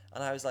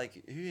 and I was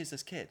like, who is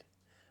this kid?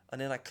 And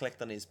then I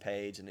clicked on his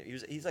page, and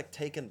he's like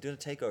doing a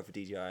takeover for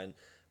DJI, and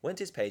went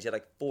to his page. He had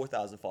like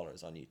 4,000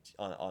 followers on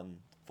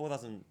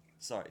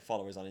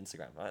followers on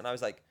Instagram, right? And I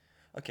was like,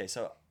 okay,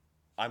 so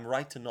I'm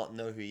right to not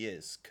know who he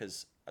is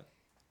because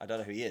I don't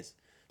know who he is.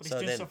 But he's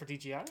doing stuff for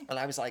DJI. And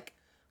I was like,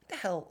 what the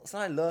hell? So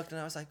I looked,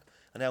 and I was like,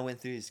 and I went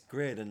through his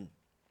grid, and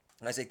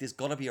I was like, there's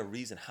got to be a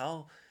reason.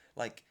 How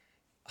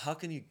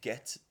can you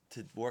get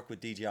to work with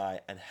DJI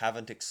and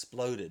haven't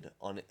exploded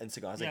on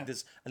Instagram? I was like,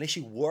 unless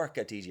you work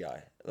at DJI,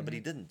 but he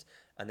didn't.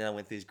 And then I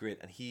went through his grid,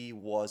 and he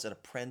was an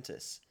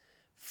apprentice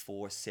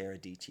for Sarah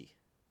Dietschy.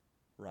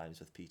 Rhymes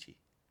with Peachy.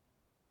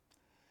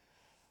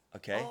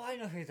 Okay. Oh, I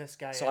know who this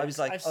guy is. So I was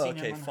like, I've seen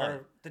him fine.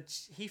 Did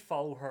he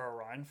follow her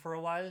around for a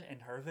while in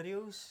her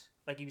videos?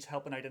 Like he was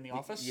helping out in the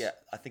office? Yeah,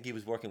 I think he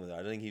was working with her.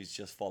 I don't think he was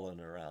just following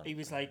her around. He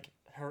was like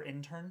her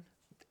intern?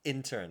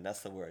 Intern,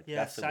 that's the word. Yeah,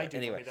 that's the word.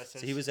 Anyway, so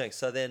he was doing.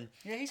 So then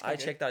I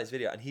checked out his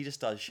video, and he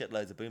just does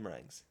shitloads of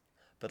boomerangs,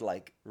 but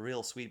like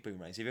real sweet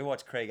boomerangs. If you ever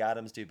watch Craig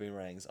Adams do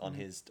boomerangs on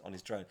his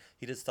drone,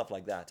 he did stuff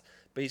like that.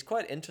 But he's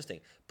quite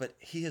interesting. But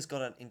he has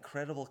got an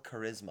incredible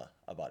charisma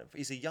about him.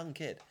 He's a young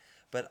kid,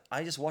 but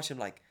I just watch him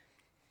like,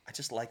 I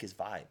just like his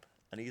vibe.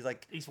 And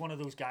he's one of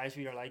those guys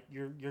where you're like,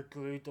 you're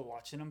glued to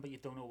watching him, but you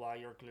don't know why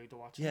you're glued to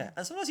watching him. Yeah,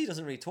 and sometimes he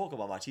doesn't really talk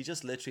about much. He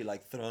just literally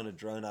like throwing a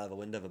drone out of the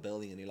window of a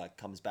building, and he like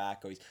comes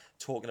back, or he's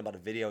talking about a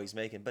video he's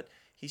making. But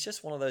he's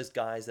just one of those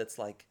guys that's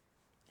like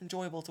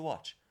enjoyable to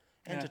watch,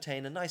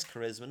 entertaining, nice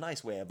charisma,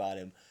 nice way about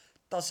him,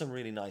 does some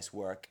really nice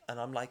work, and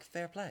I'm like,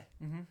 fair play.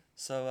 Mm-hmm.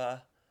 So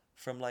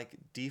from like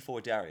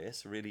D4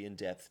 Darius, really in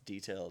depth,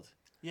 detailed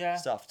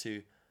stuff,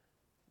 to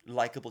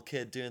likable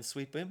kid doing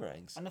sweet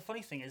boomerangs. And the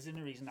funny thing is, the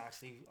only reason I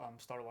actually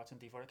started watching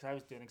D4, because I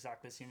was doing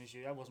exactly the same as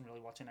you, I wasn't really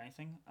watching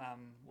anything,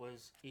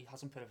 was he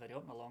hasn't put a video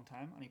up in a long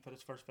time, and he put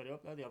his first video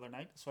up there the other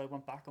night, so I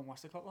went back and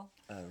watched a couple.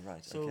 Oh,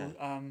 right, so,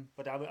 okay.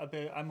 But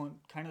I'm on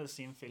kind of the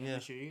same feeling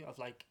as you, of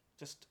like,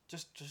 just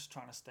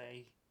trying to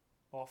stay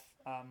off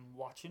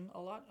watching a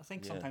lot. I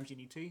think sometimes you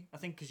need to. I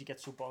think because you get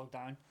so bogged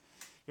down,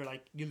 you're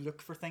like, you look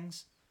for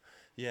things.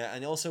 Yeah,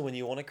 and also when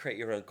you want to create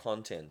your own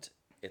content,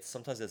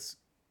 sometimes it's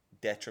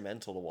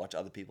detrimental to watch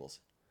other people's,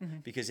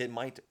 because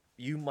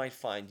you might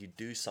find you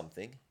do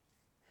something,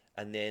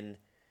 and then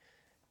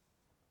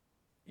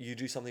you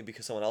do something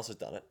because someone else has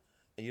done it,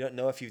 and you don't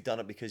know if you've done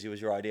it because it was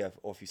your idea,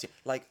 or if you see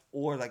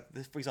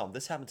this, for example,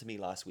 this happened to me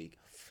last week,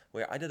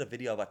 where I did a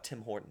video about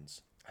Tim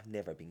Hortons. I've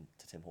never been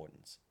to Tim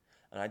Hortons,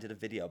 and I did a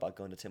video about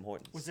going to Tim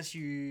Hortons. Was this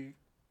you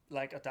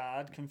like a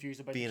dad confused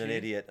about being the an queue.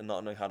 idiot and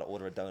not knowing how to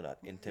order a donut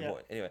in Tim Yeah.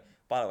 Hortons. Anyway,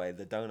 by the way,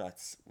 the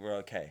donuts were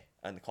okay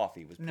and the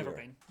coffee was Never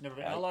poor. been.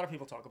 Right. A lot of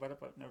people talk about it,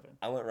 but never been.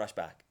 I won't rush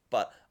back,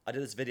 but I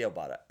did this video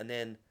about it, and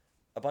then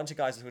a bunch of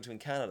guys I spoke to in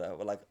Canada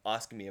were like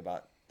asking me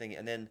about thingy,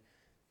 and then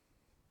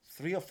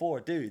 3 or 4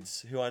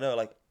 dudes who I know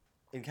like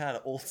in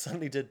Canada all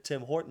suddenly did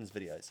Tim Hortons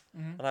videos,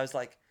 and I was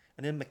like,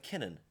 and then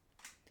McKinnon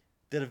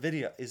did a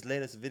video. His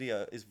latest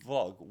video, his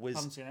vlog Haven't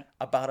was seen it.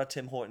 about a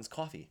Tim Hortons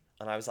coffee,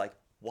 and I was like,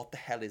 what the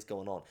hell is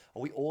going on?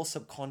 Are we all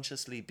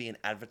subconsciously being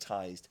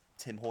advertised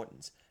Tim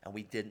Hortons and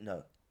we didn't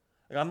know?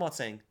 Like, I'm not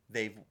saying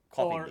they've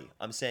copied Or- me.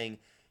 I'm saying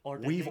or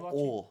did we've they watch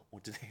all, or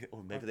did they,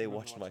 or maybe Or they maybe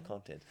watched my watching it.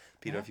 content.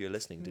 Peter, Yeah. if you're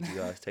listening, did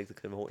you take the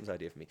Tim Hortons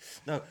idea from me?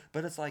 No,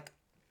 but it's like,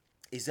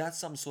 is that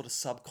some sort of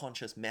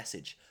subconscious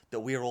message that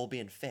we're all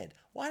being fed?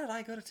 Why did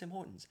I go to Tim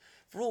Hortons?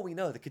 For all we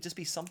know, there could just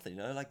be something,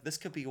 like this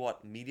could be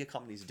what media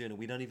companies are doing and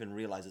we don't even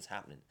realize it's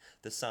happening.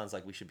 This sounds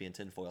like we should be in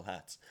tinfoil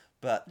hats.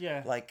 But,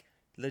 Yeah. like,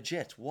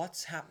 legit,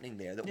 what's happening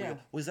there? Yeah.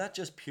 Was that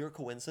just pure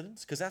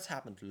coincidence? Because that's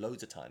happened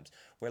loads of times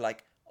where,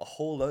 like, a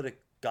whole load of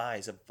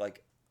guys have,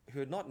 like,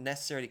 who are not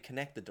necessarily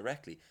connected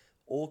directly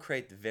all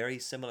create very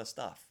similar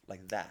stuff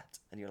like that.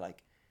 And you're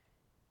like,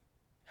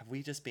 have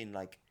we just been,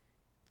 like,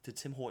 did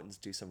Tim Hortons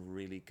do some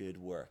really good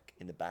work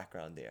in the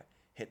background there,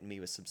 hitting me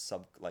with some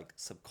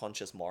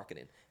subconscious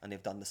marketing, and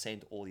they've done the same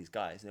to all these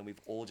guys, and then we've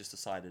all just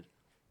decided,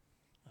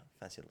 oh,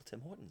 fancy a little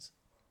Tim Hortons.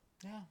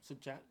 Yeah,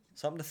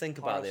 Something to think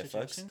Power about there,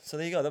 folks. suggestions. So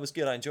there you go. That was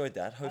good. I enjoyed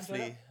that. enjoyed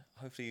Hopefully, it.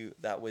 hopefully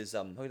that was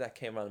hopefully that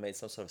came around and made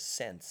some sort of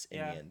sense in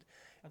Yeah. the end.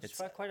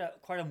 It's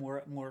quite a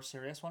more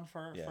serious one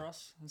for Yeah.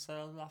 us instead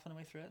of laughing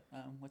away through it,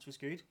 which was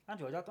good. I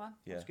enjoyed that, man.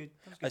 Yeah. It was good.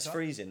 That was a good It's talk.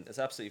 freezing. It's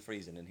absolutely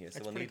freezing in here. So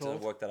It's we'll pretty need cold.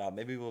 to work that out.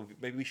 Maybe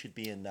we should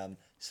be in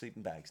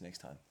sleeping bags next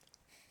time,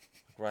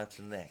 right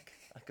to the neck.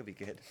 That could be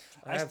good.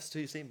 I have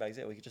 2 sleeping bags.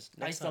 Yeah, we could just.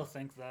 I Next still time,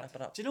 think that. wrap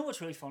it up. Do you know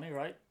what's really funny,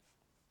 right?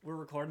 We're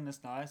recording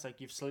this now. It's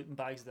like you've sleeping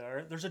bags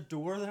there. There's a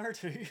door there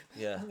too.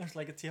 Yeah. And there's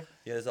like a tape.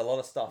 Yeah, there's a lot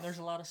of stuff. There's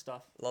a lot of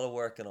stuff. A lot of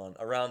working on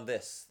around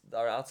this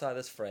or outside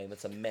this frame.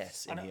 It's a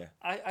mess in And here.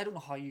 I don't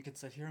know how you could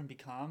sit here and be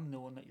calm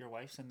knowing that your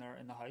wife's in there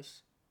in the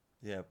house.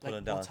 Yeah, pulling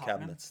Like down what's happening?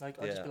 cabinets. Like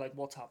I'd yeah, just be like,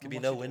 what's happening? could be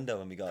What's no she doing? window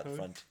when we go out Cool.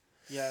 front.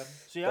 Yeah.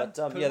 So yeah. But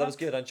cool, yeah, that man. was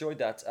good. I enjoyed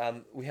that.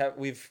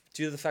 We've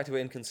due to the fact that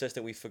we're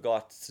inconsistent, we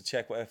forgot to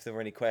check if there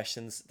were any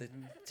questions.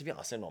 To be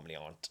honest, there normally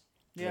aren't.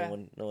 Yeah.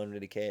 No one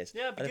really cares.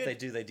 Yeah, but and if they good.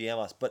 do, they DM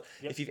us. But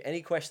Yep. if you've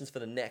any questions for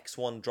the next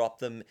one, drop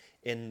them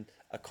in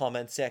a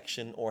comment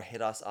section or hit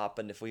us up,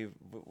 and if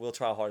we'll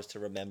try our hardest to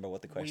remember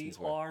what the questions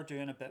We were. are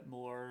doing a bit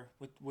more.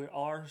 We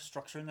are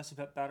structuring this a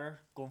bit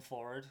better going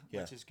forward, Yeah.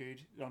 which is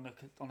good on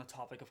the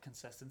topic of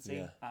consistency.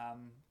 Yeah.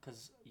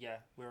 Because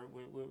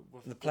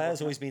we've The plan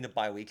has always been to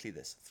bi-weekly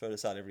this. Throw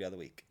this out every other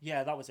week.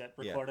 Yeah, that was it.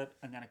 Yeah. Record it,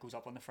 and then it goes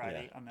up on the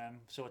Friday, and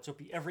then so it's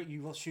up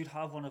should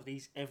have one of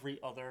these every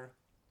other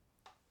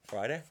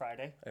Friday?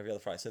 Friday. Every other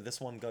Friday. So this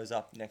one goes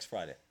up next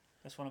Friday.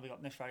 This one will be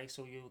up next Friday,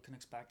 so you can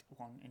expect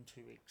one in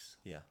 2 weeks,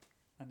 Yeah.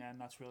 and then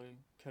that's really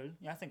cool.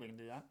 Yeah, I think we can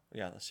do that.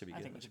 Yeah, that should be good.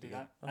 I think we That should should do be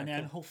that, good. and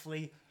Alright, then cool.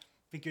 hopefully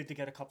be good to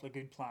get a couple of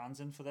good plans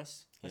in for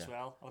this as Yeah.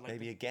 well. I would like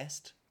Maybe a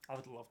guest. I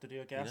would love to do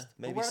a guest.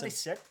 maybe But where do they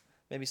some- sit?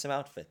 Maybe some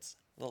outfits.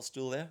 A little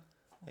stool there.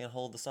 And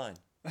hold the sign.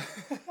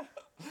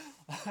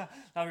 That'd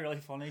be really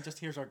funny. Just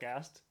here's our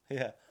guest.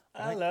 Yeah.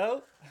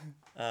 Hello.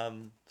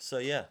 So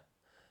yeah.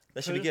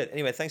 That should be Cool. good.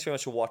 Anyway, thanks very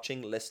much for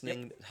watching,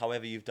 listening,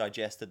 however you've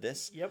digested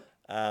this. Yep.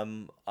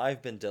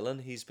 I've been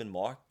Dylan, he's been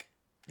Mark,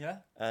 Yeah.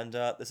 and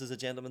this is a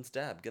gentleman's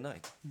dab. Good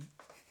night.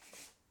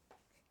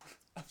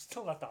 I'm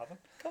still not dabbing.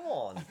 Come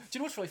on. Do you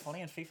know what's really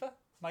funny in FIFA?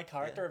 My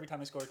character, every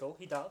time I score a goal,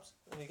 he dabs.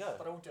 There you go.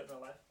 But I won't do it in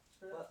real life.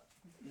 Well,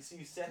 you see,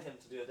 you set him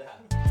to do a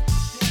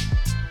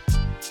dab.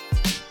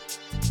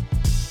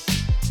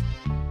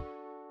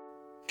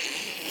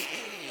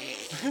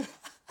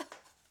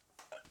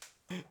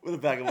 With a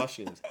bag of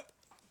mushrooms.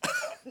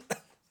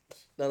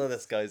 None of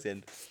this goes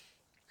in.